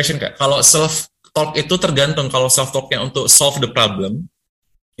 good question Kak. Kalau self talk itu tergantung. Kalau self talknya untuk solve the problem,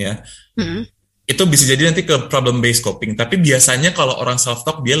 ya, itu bisa jadi nanti ke problem based coping. Tapi biasanya kalau orang self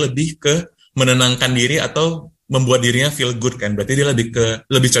talk dia lebih ke menenangkan diri atau membuat dirinya feel good kan. Berarti dia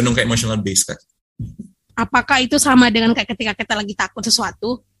lebih condong ke emotional based kan. Apakah itu sama dengan kayak ketika kita lagi takut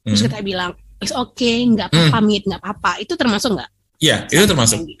sesuatu, terus kita bilang, it's okay, nggak apa-apa, nggak apa-apa. Itu termasuk nggak? Iya, itu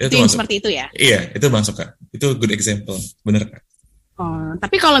termasuk. Itu yang seperti itu ya? Iya, itu masuk Kak. Itu good example, bener Kak.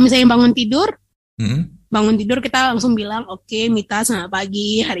 Tapi kalau misalnya bangun tidur kita langsung bilang, oke, Mita, selamat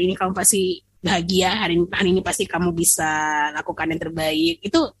pagi, hari ini kamu pasti bahagia, hari ini pasti kamu bisa lakukan yang terbaik.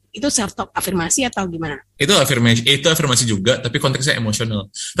 Itu self talk, afirmasi atau gimana? Itu afirmasi juga, tapi konteksnya emosional.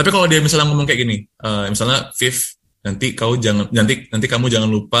 Tapi kalau dia misalnya ngomong kayak gini, misalnya Viv, nanti kamu jangan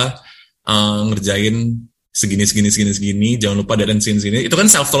lupa ngerjain segini, jangan lupa deadline sini. Itu kan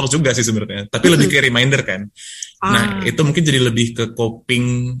self talk juga sih sebenarnya, tapi lebih kayak reminder kan. Nah, itu mungkin jadi lebih ke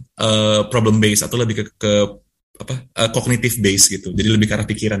coping problem based atau lebih ke cognitive based gitu. Jadi lebih ke arah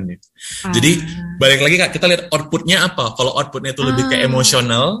pikirannya. Jadi balik lagi Kak, kita lihat outputnya apa. Kalau outputnya itu lebih ke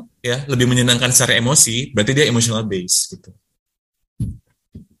emosional, ya, lebih menyenangkan secara emosi, berarti dia emotional based gitu.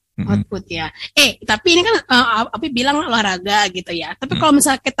 Output ya. Tapi ini kan Api bilang olahraga gitu ya. Tapi kalau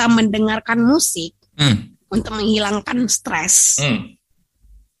misalnya kita mendengarkan musik untuk menghilangkan stres,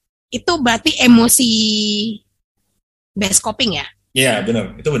 itu berarti emosi based coping ya? Iya,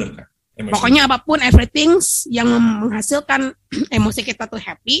 benar. Itu benar Kak. Pokoknya apapun, everything yang menghasilkan emosi kita tuh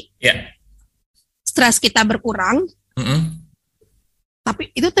happy, stres kita berkurang.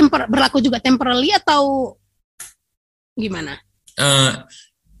 Tapi itu berlaku juga temporary atau gimana?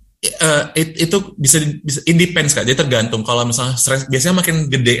 Itu bisa independs Kak. Jadi tergantung. Kalau misalnya stres, biasanya makin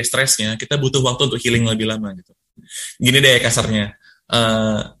gede stresnya, kita butuh waktu untuk healing lebih lama gitu. Gini deh kasarnya,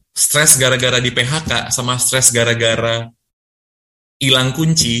 stres gara-gara di PHK sama stres gara-gara hilang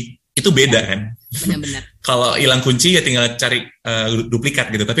kunci itu beda kan. Benar-benar. Kalau hilang kunci ya tinggal cari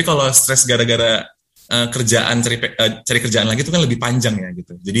duplikat gitu. Tapi kalau stres gara-gara cari kerjaan lagi itu kan lebih panjang ya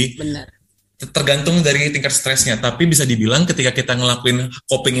gitu. Jadi benar. Tergantung dari tingkat stresnya. Tapi bisa dibilang ketika kita ngelakuin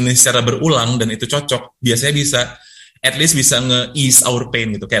coping ini secara berulang dan itu cocok, biasanya bisa at least bisa nge-ease our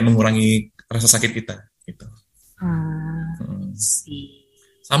pain gitu, kayak mengurangi rasa sakit kita gitu.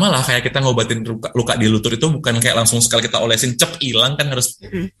 Sama lah kayak kita ngobatin luka di lutut itu bukan kayak langsung sekali kita olesin cep hilang kan, harus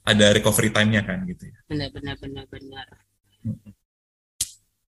ada recovery time-nya kan gitu ya. Benar.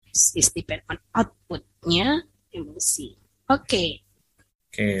 Is depend on output-nya emosi. Oke,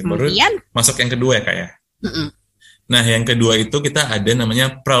 baru masuk yang kedua ya Kak ya. Nah yang kedua itu kita ada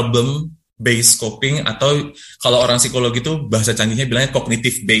namanya problem based coping, atau kalau orang psikologi itu bahasa canggihnya bilangnya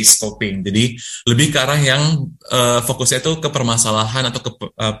cognitive based coping. Jadi lebih ke arah yang fokusnya itu ke permasalahan atau ke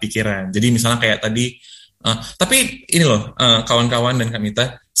pikiran. Jadi misalnya kayak tadi, tapi ini loh kawan-kawan dan Kak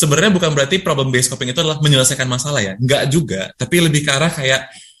Mita, sebenarnya bukan berarti problem based coping itu adalah menyelesaikan masalah ya, enggak juga. Tapi lebih ke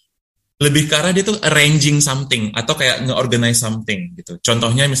arah dia tuh arranging something atau kayak nge-organize something gitu.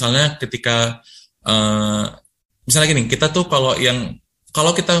 Contohnya misalnya ketika misalnya gini, kita tuh kalau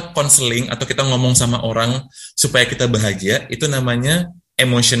kita counseling atau kita ngomong sama orang supaya kita bahagia, itu namanya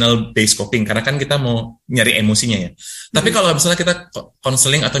emotional based coping, karena kan kita mau nyari emosinya ya. Tapi kalau misalnya kita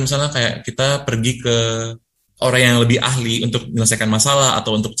counseling atau misalnya kayak kita pergi ke orang yang lebih ahli untuk menyelesaikan masalah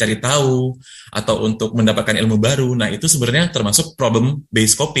atau untuk cari tahu atau untuk mendapatkan ilmu baru, nah itu sebenarnya termasuk problem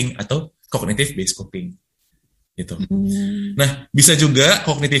based coping atau cognitive based coping gitu. Nah, bisa juga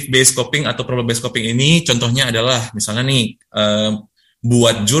cognitive based coping atau problem based coping ini contohnya adalah misalnya nih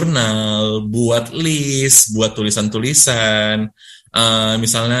buat jurnal, buat list, buat tulisan-tulisan,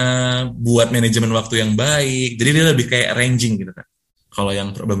 misalnya buat manajemen waktu yang baik. Jadi dia lebih kayak arranging gitu kan, kalau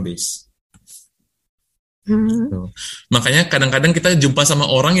yang problem based. Makanya kadang-kadang kita jumpa sama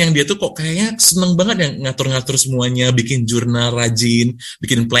orang yang dia tuh kok kayaknya seneng banget yang ngatur-ngatur semuanya, bikin jurnal rajin,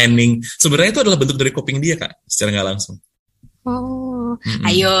 bikin planning. Sebenarnya itu adalah bentuk dari coping dia Kak, secara nggak langsung.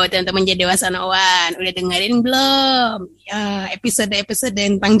 Ayo teman-teman jadi wasanawan, udah dengerin belum episode-episode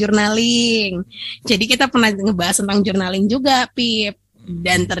tentang journaling? Jadi kita pernah ngebahas tentang journaling juga, Pip.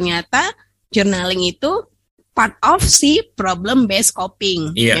 Dan ternyata journaling itu part of si problem based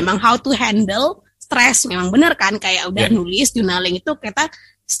coping. Memang how to handle stress, memang benar kan, kayak udah nulis journaling itu kita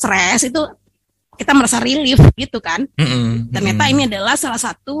stres itu kita merasa relief gitu kan. Ternyata ini adalah salah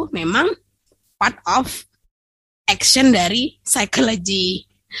satu memang part of action dari psikologi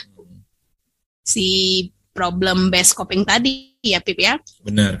si problem based coping tadi ya Pip ya.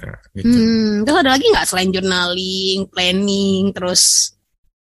 Benar Kak. Gitu. Terus ada lagi nggak selain journaling, planning, terus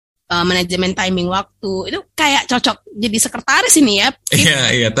manajemen timing waktu, itu kayak cocok jadi sekretaris ini ya.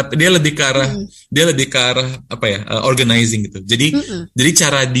 Iya, tapi dia lebih ke arah apa ya, organizing gitu. Jadi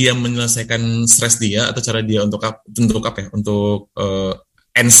cara dia menyelesaikan stres dia atau cara dia untuk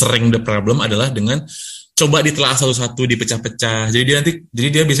answering the problem adalah dengan coba ditelaah satu-satu, dipecah-pecah. Jadi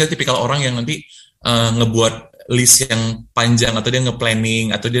dia biasanya tipikal orang yang nanti ngebuat list yang panjang, atau dia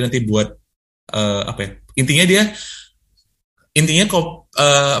nge-planning, atau dia nanti buat Intinya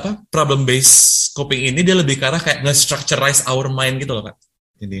problem based coping ini dia lebih ke arah kayak nge-structurize our mind gitu loh Kak.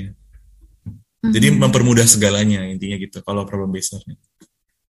 Jadi mempermudah segalanya intinya gitu kalau problem based learning.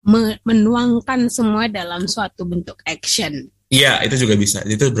 Menuangkan semua dalam suatu bentuk action. Iya, itu juga bisa.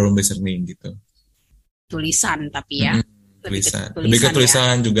 Itu problem based learning gitu. Tulisan tapi ya. Lebih ke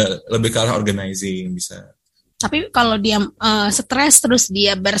tulisan ya. Juga lebih ke arah organizing bisa. Tapi kalau dia stres terus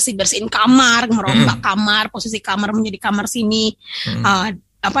dia bersihin kamar, merombak kamar, posisi kamar menjadi kamar sini,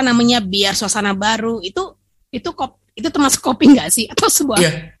 biar suasana baru, itu termasuk coping nggak sih atau sebuah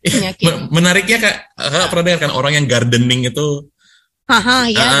penyakit? Menariknya Kak pernah dengar kan orang yang gardening itu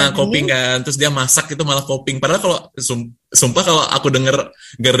coping kan, terus dia masak itu malah coping. Padahal kalau sumpah kalau aku denger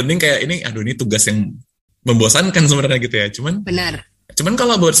gardening kayak ini tugas yang membosankan sebenarnya gitu ya. Cuman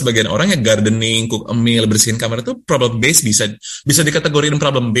kalau buat sebagian orang yang gardening, cook a meal, bersihin kamar itu problem based bisa dikategorikan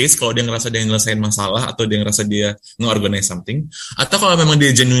problem based kalau dia ngerasa dia nyelesain masalah atau dia ngerasa dia nge-organize something, atau kalau memang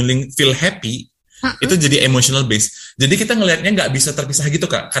dia genuinely feel happy itu jadi emotional based. Jadi kita ngelihatnya nggak bisa terpisah gitu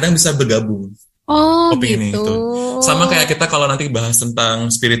Kak, kadang bisa bergabung. Gitu. Ini itu sama kayak kita kalau nanti bahas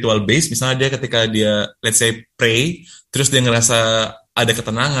tentang spiritual based, misalnya dia ketika dia let's say pray, terus dia ngerasa ada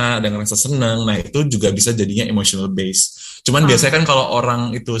ketenangan, ada ngerasa senang, nah itu juga bisa jadinya emotional based. Cuman biasanya kan kalau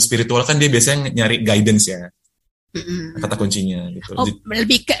orang itu spiritual kan dia biasanya nyari guidance ya, kata kuncinya gitu.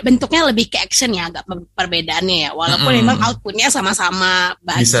 Bentuknya lebih ke action ya, agak perbedaannya ya. Walaupun memang outputnya sama-sama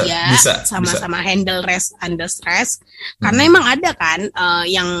bahagia, sama-sama handle stress. Karena emang ada kan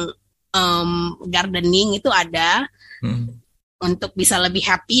yang gardening itu ada untuk bisa lebih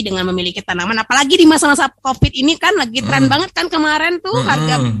happy dengan memiliki tanaman. Apalagi di masa-masa COVID ini kan lagi tren banget kan kemarin tuh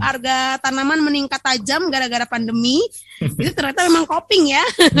harga tanaman meningkat tajam gara-gara pandemi. Itu ternyata memang coping ya.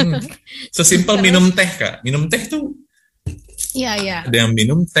 Sesimpel minum teh Kak. Minum teh tuh Iya. Ada yang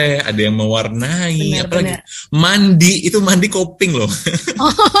minum teh, ada yang mewarnai, apalagi mandi coping loh.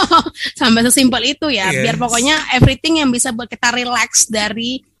 Sampai sesimpel itu ya. Yes. Biar pokoknya everything yang bisa buat kita relax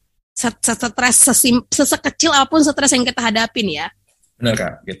dari stres sesekecil apapun stres yang kita hadapin ya. Benar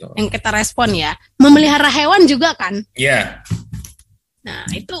Kak, gitu. Yang kita respon ya. Memelihara hewan juga kan? Iya. Nah,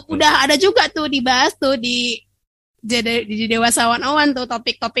 itu udah ada juga tuh dibahas tuh di Dewasa 101 tuh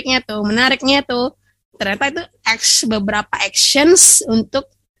topik-topiknya tuh. Menariknya tuh. Ternyata itu beberapa actions untuk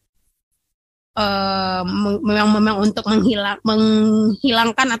memang untuk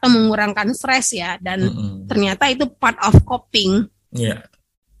menghilangkan atau mengurangkan stres ya, dan ternyata itu part of coping. Iya.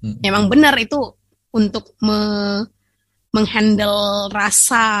 Memang benar itu untuk menghandle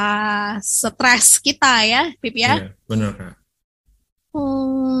rasa stres kita ya, Pip ya. Iya, benar Kak.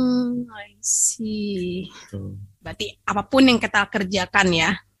 I see. Berarti apapun yang kita kerjakan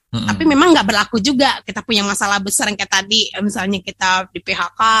ya. Tapi memang nggak berlaku juga. Kita punya masalah besar yang kayak tadi, misalnya kita di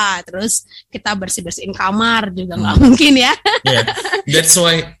PHK, terus kita bersihin kamar juga nggak mungkin ya. Yeah.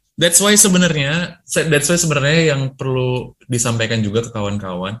 That's why sebenarnya yang perlu disampaikan juga ke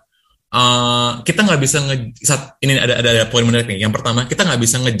kawan-kawan. Kita nggak bisa ini ada poin menarik nih. Yang pertama, kita nggak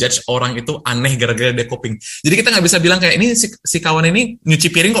bisa ngejudge orang itu aneh gara-gara dia coping. Jadi kita nggak bisa bilang kayak ini si kawan ini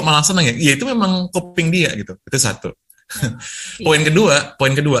nyuci piring kok malah seneng ya. Ya itu memang coping dia gitu. Itu satu. Poin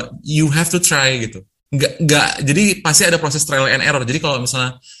kedua, you have to try gitu. Nggak, jadi pasti ada proses trial and error. Jadi kalau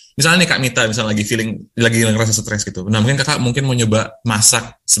misalnya nih Kak Mita misalnya lagi ngerasa stres gitu. Nah mungkin kakak mau nyoba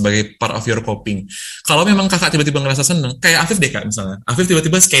masak sebagai part of your coping. Kalau memang kakak tiba-tiba ngerasa seneng, kayak Afif deh Kak misalnya. Afif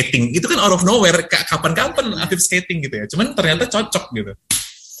tiba-tiba skating, itu kan out of nowhere. Kapan-kapan Afif skating gitu ya. Cuman ternyata cocok gitu.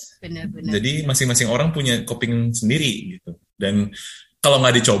 Benar-benar. Jadi masing-masing orang punya coping sendiri gitu. Dan kalau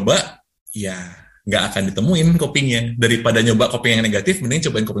nggak dicoba, ya nggak akan ditemuin copingnya. Daripada nyoba coping yang negatif, mending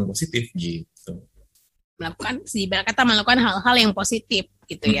cobain coping positif gitu. Melakukan hal-hal yang positif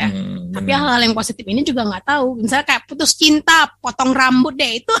gitu ya. Tapi hal-hal yang positif ini juga nggak tahu. Misalnya kayak putus cinta, potong rambut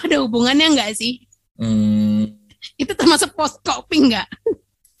deh, itu ada hubungannya nggak sih? Itu termasuk post coping nggak?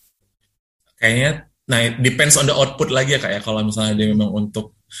 Kayaknya, nah depends on the output lagi ya Kak ya. Kalau misalnya dia memang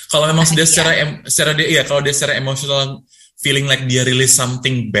kalau memang dia secara dia, iya kalau dia secara emosional feeling like dia release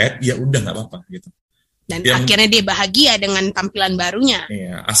something bad, ya udah nggak apa-apa gitu. Dan akhirnya dia bahagia dengan tampilan barunya.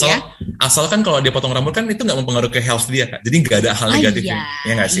 Iya, asal kan kalau dia potong rambut kan itu nggak mempengaruhi ke health dia Kak. Jadi nggak ada hal negatifnya.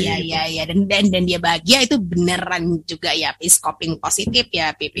 Ya nggak sih? Iya. Dan dia bahagia itu beneran juga ya, coping positif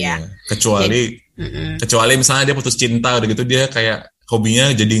ya, Pip ya. Kecuali misalnya dia putus cinta udah gitu, dia kayak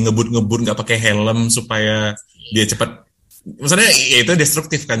hobinya jadi ngebut nggak pakai helm supaya dia cepat. Maksudnya ya itu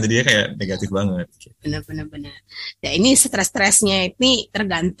destruktif kan, jadinya kayak negatif banget. Benar. Ya ini stres-stresnya ini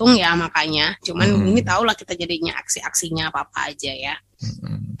tergantung ya makanya. Cuman ini tahulah kita jadinya aksi-aksinya apa-apa aja ya.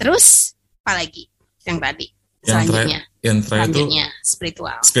 Terus apa lagi yang tadi? Yang terakhir itu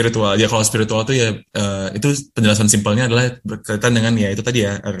spiritual. Ya kalau spiritual tuh ya itu penjelasan simpelnya adalah berkaitan dengan ya itu tadi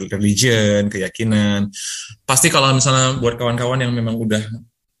ya, religion, keyakinan. Pasti kalau misalnya buat kawan-kawan yang memang udah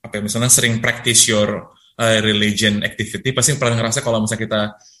misalnya sering practice your religion activity, pasti pernah ngerasa kalau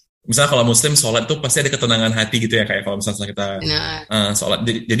misalnya kalau muslim sholat tuh pasti ada ketenangan hati gitu ya, kayak kalau misalnya kita sholat.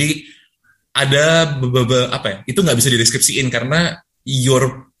 Jadi ada beberapa itu nggak bisa dideskripsiin karena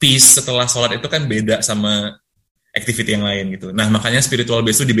your peace setelah sholat itu kan beda sama activity yang lain gitu. Nah makanya spiritual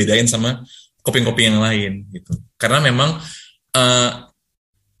base itu dibedain sama coping-coping yang lain gitu. Karena memang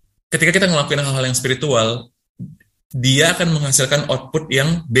ketika kita ngelakuin hal-hal yang spiritual, dia akan menghasilkan output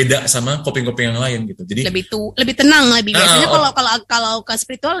yang beda sama coping-coping yang lain gitu. Jadi lebih tenang, biasanya kalau ke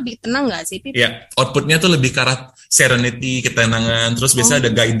spiritual lebih tenang nggak sih, Pip? Ya, outputnya tuh lebih ke arah serenity, ketenangan, terus biasanya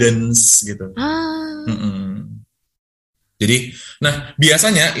ada guidance gitu. Jadi, nah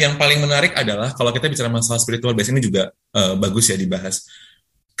biasanya yang paling menarik adalah kalau kita bicara masalah spiritual base ini juga bagus ya dibahas.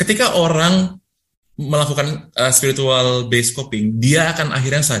 Ketika orang melakukan spiritual base coping, dia akan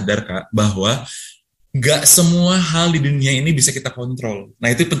akhirnya sadar Kak bahwa gak semua hal di dunia ini bisa kita kontrol.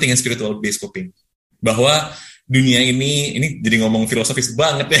 Nah itu pentingnya spiritual base coping. Bahwa dunia ini jadi ngomong filosofis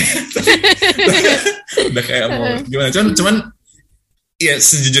banget ya. Udah kayak mau gimana. Cuman ya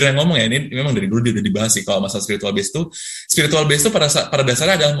sejujurnya ngomong ya, ini memang dari dulu udah dibahas sih kalau masalah spiritual base itu pada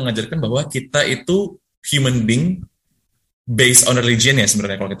dasarnya adalah mengajarkan bahwa kita itu human being based on religion ya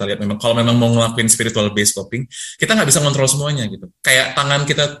sebenarnya. Kalau kita lihat kalau memang mau ngelakuin spiritual based coping, kita nggak bisa kontrol semuanya gitu. Kayak tangan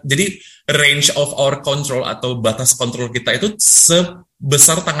kita, jadi range of our control atau batas kontrol kita itu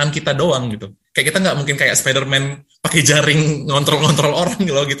sebesar tangan kita doang gitu. Kayak kita nggak mungkin kayak Spider-Man pakai jaring ngontrol orang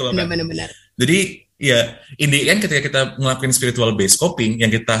gitu loh. Benar. Jadi ya in the end ketika kita ngelakuin spiritual based coping,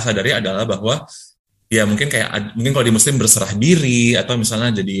 yang kita sadari adalah bahwa ya mungkin kalau di Muslim berserah diri atau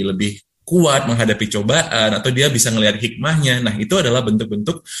misalnya jadi lebih kuat menghadapi cobaan, atau dia bisa ngelihat hikmahnya. Nah, itu adalah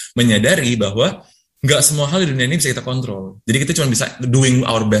bentuk-bentuk menyadari bahwa nggak semua hal di dunia ini bisa kita kontrol. Jadi kita cuma bisa doing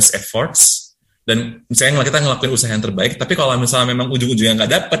our best efforts, dan misalnya kita ngelakuin usaha yang terbaik, tapi kalau misalnya memang ujung-ujungnya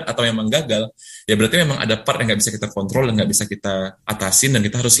nggak dapet atau memang gagal, ya berarti memang ada part yang nggak bisa kita kontrol dan nggak bisa kita atasin, dan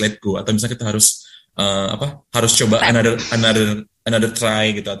kita harus let go, atau misalnya kita harus harus coba another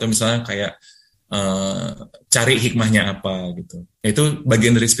try gitu, atau misalnya kayak cari hikmahnya apa gitu. Itu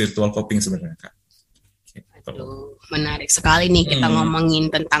bagian dari spiritual coping sebenarnya Kak. Aduh, menarik sekali nih kita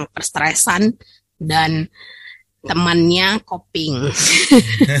ngomongin tentang perstresan dan temannya coping.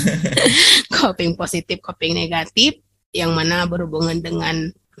 Coping positif, coping negatif, yang mana berhubungan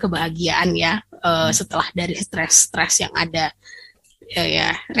dengan kebahagiaan ya, setelah dari stres yang ada.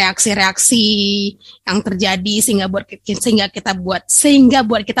 Ya, reaksi-reaksi yang terjadi sehingga buat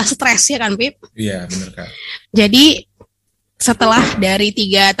kita stres ya kan, Pip? Iya, benar Kak. Jadi setelah dari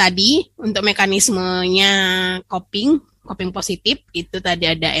 3 tadi untuk mekanismenya coping positif, itu tadi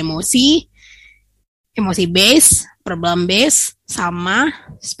ada emosi base, problem base, sama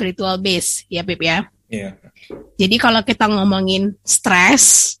spiritual base ya, Pip ya? Iya. Jadi kalau kita ngomongin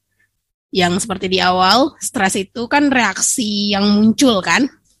stres, yang seperti di awal, stres itu kan reaksi yang muncul kan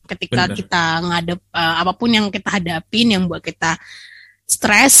ketika kita ngadep apapun yang kita hadapin yang buat kita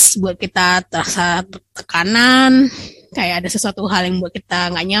stres, buat kita terasa tekanan, kayak ada sesuatu hal yang buat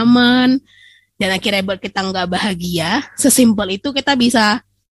kita nggak nyaman, dan akhirnya buat kita nggak bahagia. Sesimpel itu kita bisa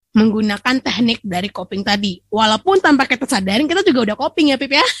menggunakan teknik dari coping tadi. Walaupun tanpa kita sadarin, kita juga udah coping ya,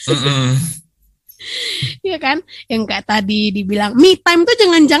 Pip ya? Iya kan, yang kayak tadi dibilang me time tuh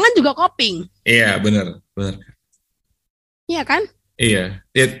jangan-jangan juga coping. Iya benar. Iya kan? Iya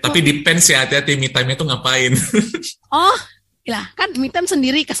ya, tapi depends ya, hati-hati me time itu ngapain. Lah kan me time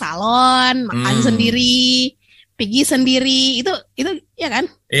sendiri ke salon, makan sendiri, pergi sendiri, itu ya kan?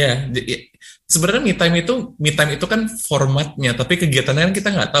 Iya, sebenarnya me time itu kan formatnya, tapi kegiatannya kan kita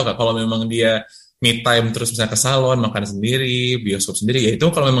nggak tahu Kak. Kalau memang dia me time terus misalnya ke salon, makan sendiri, bioskop sendiri, ya itu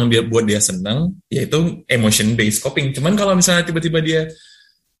kalau memang dia buat dia senang, ya itu emotion based coping. Cuman kalau misalnya tiba-tiba dia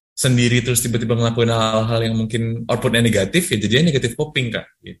sendiri terus tiba-tiba ngelakuin hal-hal yang mungkin outputnya negatif, ya jadinya negatif coping Kak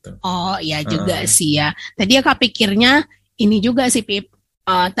gitu. Oh iya juga sih ya. Tadi Kak pikirnya ini juga sih Pip,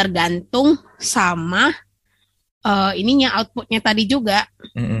 tergantung sama ininya outputnya tadi juga.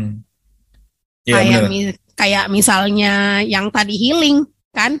 Ya, kayak misalnya yang tadi healing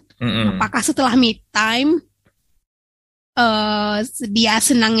kan, apakah setelah me time dia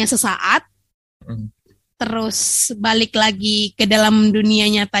senangnya sesaat, terus balik lagi ke dalam dunia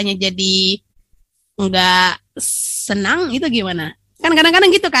nyatanya jadi nggak senang, itu gimana? Kan kadang-kadang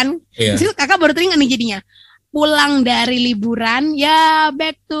gitu kan. Terus Kakak baru teringat nih jadinya, pulang dari liburan ya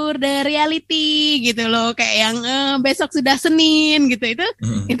back to the reality gitu loh, kayak yang besok sudah Senin gitu,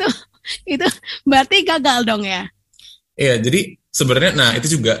 itu berarti gagal dong ya. Iya, jadi sebenarnya nah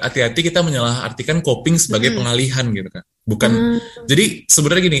itu juga hati-hati kita menyalahartikan coping sebagai pengalihan gitu kan. Bukan. Jadi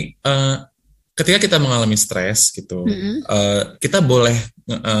sebenarnya gini, ketika kita mengalami stres gitu, kita boleh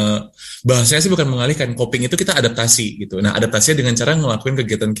bahasanya sih bukan mengalihkan, coping itu kita adaptasi gitu. Nah, adaptasinya dengan cara ngelakuin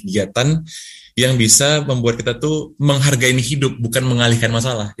kegiatan-kegiatan yang bisa membuat kita tuh menghargai hidup, bukan mengalihkan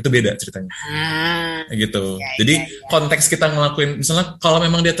masalah. Itu beda ceritanya. Gitu. Jadi konteks kita ngelakuin, misalnya kalau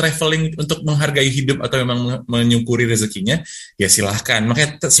memang dia traveling untuk menghargai hidup atau memang menyukuri rezekinya, ya silahkan.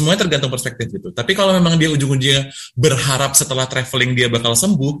 Makanya semuanya tergantung perspektif gitu. Tapi kalau memang dia ujung-ujungnya berharap setelah traveling dia bakal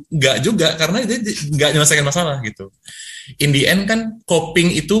sembuh, nggak juga, karena dia nggak menyelesaikan masalah gitu. In the end kan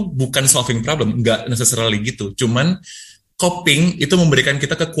coping itu bukan solving problem, nggak necessarily gitu. Cuman coping itu memberikan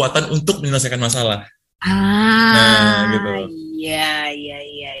kita kekuatan untuk menyelesaikan masalah. Gitu. Iya.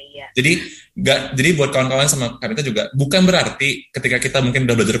 Jadi buat kawan-kawan sama kita juga, bukan berarti ketika kita mungkin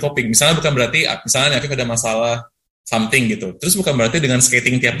udah belajar coping, misalnya bukan berarti misalnya Afif ada masalah something gitu, terus bukan berarti dengan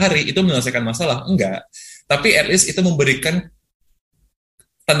skating tiap hari itu menyelesaikan masalah, enggak. Tapi at least itu memberikan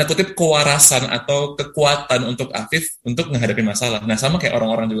tanda kutip kewarasan atau kekuatan untuk Afif untuk menghadapi masalah. Nah, sama kayak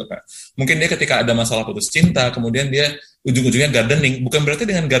orang-orang juga Kak. Mungkin dia ketika ada masalah putus cinta, kemudian dia ujung-ujungnya gardening. Bukan berarti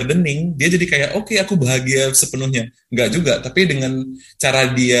dengan gardening dia jadi kayak oke, aku bahagia sepenuhnya. Enggak juga, tapi dengan cara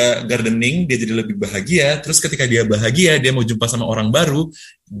dia gardening dia jadi lebih bahagia. Terus ketika dia bahagia, dia mau jumpa sama orang baru.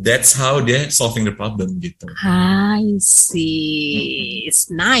 That's how dia solving the problem gitu. I see.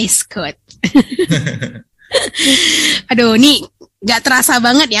 It's nice quote. Aduh, nih gak terasa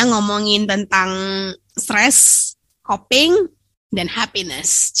banget ya ngomongin tentang stress, coping, dan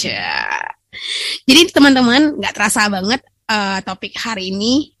happiness. Jadi teman-teman gak terasa banget topik hari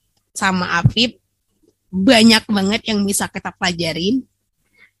ini sama Afif. Banyak banget yang bisa kita pelajarin.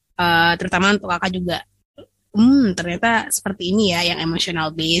 Terutama untuk kakak juga. Ternyata seperti ini ya, yang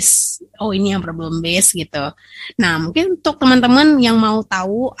emotional base. Oh, ini yang problem base gitu. Nah, mungkin untuk teman-teman yang mau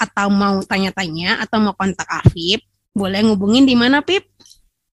tahu atau mau tanya-tanya atau mau kontak Afif, boleh ngubungin di mana, Pip?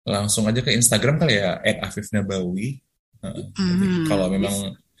 Langsung aja ke Instagram kali ya, @afifnabawi. Kalau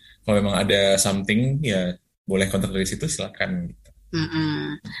memang ada something ya boleh kontak dari situ, silakan.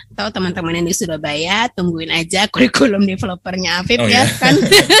 Tahu teman-teman yang di Surabaya, tungguin aja kurikulum developernya Afif kan?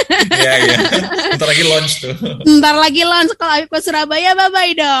 Iya. Ntar lagi launch tuh. Kalau Afif ke Surabaya,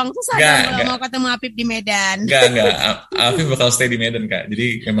 bye-bye dong. Susah dong kalau mau ketemu Afif di Medan. Enggak. Afif bakal stay di Medan Kak.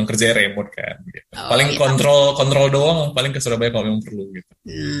 Jadi memang kerjanya remote kan. Gitu. Paling kontrol doang, paling ke Surabaya kalau memang perlu gitu.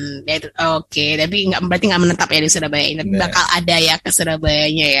 Oke, tapi berarti nggak menetap ya di Surabaya. Tapi bakal ada ya ke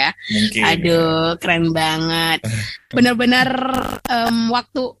Surabayanya ya. Mungkin. Aduh, keren banget. Benar-benar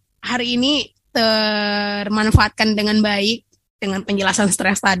waktu hari ini termanfaatkan dengan baik dengan penjelasan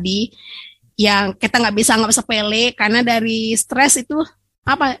stres tadi, yang kita nggak bisa sepele, karena dari stres itu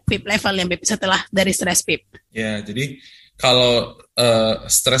apa Pip levelnya Pip setelah dari stres Pip? Ya, jadi kalau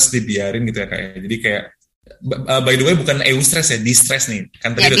stres dibiarin gitu ya kayak, jadi kayak by the way bukan eustress ya, distress nih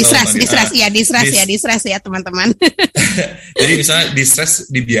kan tadi distress ya teman-teman. Jadi misalnya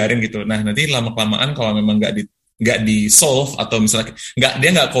distress dibiarin gitu, nah nanti lama-kelamaan kalau memang nggak di solve, atau misalnya dia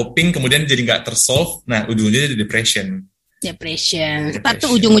nggak coping kemudian jadi nggak tersolve, nah ujung-ujungnya jadi depression. Tapi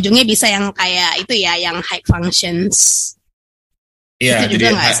ujung-ujungnya bisa yang kayak itu ya, yang high functions. Iya,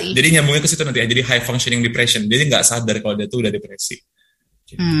 jadi nyambungnya ke situ nanti ya, jadi high functioning depression, jadi nggak sadar kalau dia tuh udah depresi.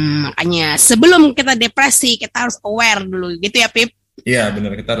 Makanya sebelum kita depresi kita harus aware dulu gitu ya Pip. Iya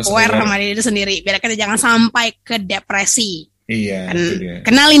benar, kita harus aware sama diri sendiri biar kita jangan sampai ke depresi. Iya.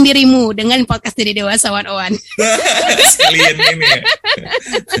 Kenalin dirimu dengan podcast Jadi Dewasa 101. Sekalian ini ya.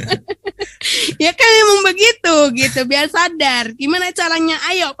 Ya kan emang begitu. gitu biar sadar gimana caranya.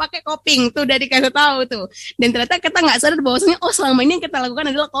 Ayo pakai coping tuh, udah dikasih tahu tuh, dan ternyata kita nggak sadar bahwasanya selama ini yang kita lakukan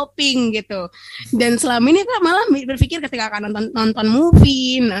adalah coping gitu. Dan selama ini kan malah berpikir ketika akan nonton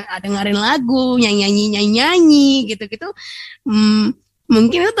movie, dengerin lagu, nyanyi gitu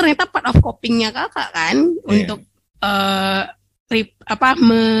mungkin itu ternyata part of copingnya kakak kan, untuk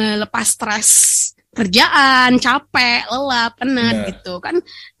melepas stres kerjaan, capek, lelah, penat gitu kan.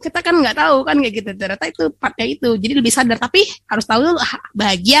 Kita kan nggak tahu kan kayak gitu, ternyata itu partnya itu. Jadi lebih sadar, tapi harus tahu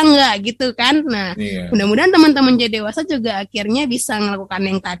bahagia nggak gitu kan. Nah, mudah-mudahan teman-teman jadi dewasa juga akhirnya bisa melakukan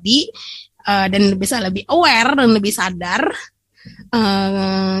yang tadi, dan bisa lebih aware dan lebih sadar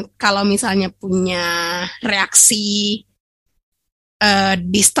kalau misalnya punya reaksi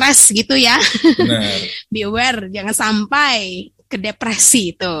distress gitu ya. Be aware, jangan sampai ke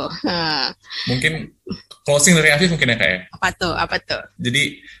depresi itu. Mungkin closing dari Afif mungkin ya Kak ya. Apa tuh?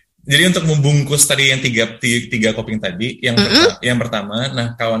 Jadi untuk membungkus tadi yang tiga coping tadi, yang pertama,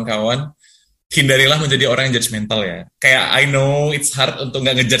 nah kawan-kawan, hindarilah menjadi orang yang judgmental ya. Kayak I know it's hard untuk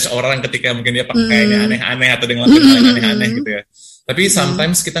nggak ngejudge orang ketika mungkin dia pakainya aneh-aneh atau dia ngelakuin hal yang aneh-aneh gitu ya. Tapi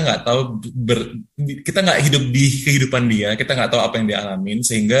sometimes kita nggak tahu, kita nggak hidup di kehidupan dia, kita nggak tahu apa yang dia alamin,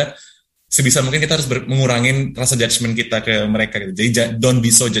 sehingga sebisa mungkin kita harus mengurangin rasa judgement kita ke mereka gitu. Jadi don't be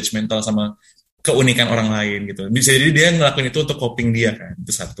so judgmental sama keunikan orang lain gitu. Bisa jadi dia ngelakuin itu untuk coping dia kan,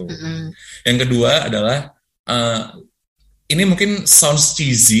 itu satu. Yang kedua adalah ini mungkin sounds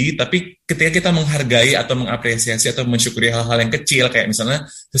cheesy, tapi ketika kita menghargai atau mengapresiasi atau mensyukuri hal-hal yang kecil, kayak misalnya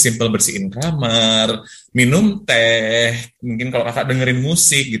sesimpel bersihin kamar, minum teh, mungkin kalau kakak dengerin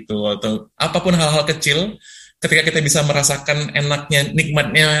musik gitu, atau apapun hal-hal kecil, ketika kita bisa merasakan enaknya,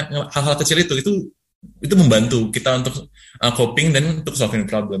 nikmatnya hal-hal kecil itu membantu kita untuk coping dan untuk solving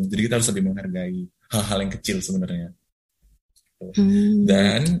problem. Jadi kita harus lebih menghargai hal-hal yang kecil sebenarnya.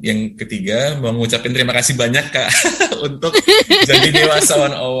 Dan yang ketiga, mau ngucapin terima kasih banyak Kak untuk jadi dewasa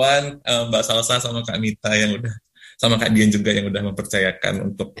 101, Mbak Salsa sama Kak Mita yang udah, sama Kak Dian juga yang udah mempercayakan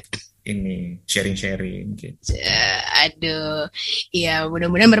untuk ini sharing-sharing gitu. Aduh, ya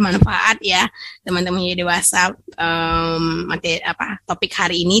mudah-mudahan bermanfaat ya teman-teman jadi dewasa. Topik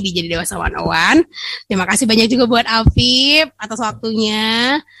hari ini di Jadi Dewasa 101. Terima kasih banyak juga buat Afif atas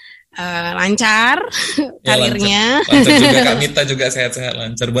waktunya. Lancar karirnya. Lancar juga, Kak Mita juga sehat-sehat,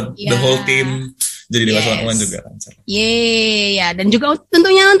 lancar buat the whole team Jadi Dewasa 101 juga lancar. Ya, dan juga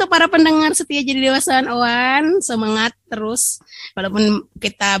tentunya untuk para pendengar setia Jadi Dewasa 101, semangat terus walaupun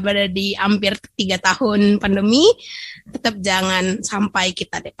kita berada di hampir 3 tahun pandemi, tetap jangan sampai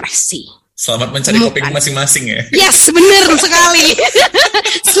kita depresi. Selamat mencari coping masing-masing ya. Yes, benar sekali.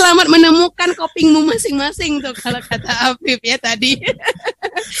 Selamat menemukan copingmu masing-masing tuh kalau kata Afif ya tadi.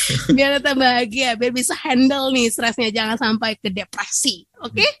 Biar tetap bahagia, biar bisa handle nih stresnya, jangan sampai ke depresi.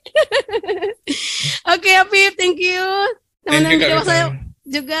 Oke? Oke, Afif, thank you. Teman-teman dewasa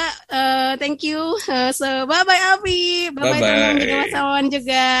juga thank you. So bye-bye Afif. Bye-bye teman-teman dewasawan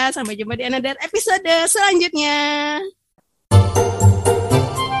juga. Sampai jumpa di another episode selanjutnya.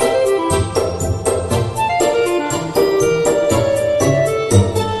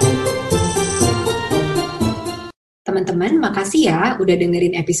 Teman-teman, makasih ya udah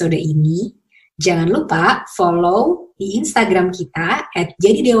dengerin episode ini. Jangan lupa follow di Instagram kita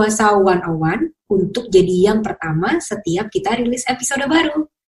 @jadidewasa101 untuk jadi yang pertama setiap kita rilis episode baru.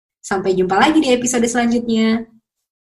 Sampai jumpa lagi di episode selanjutnya.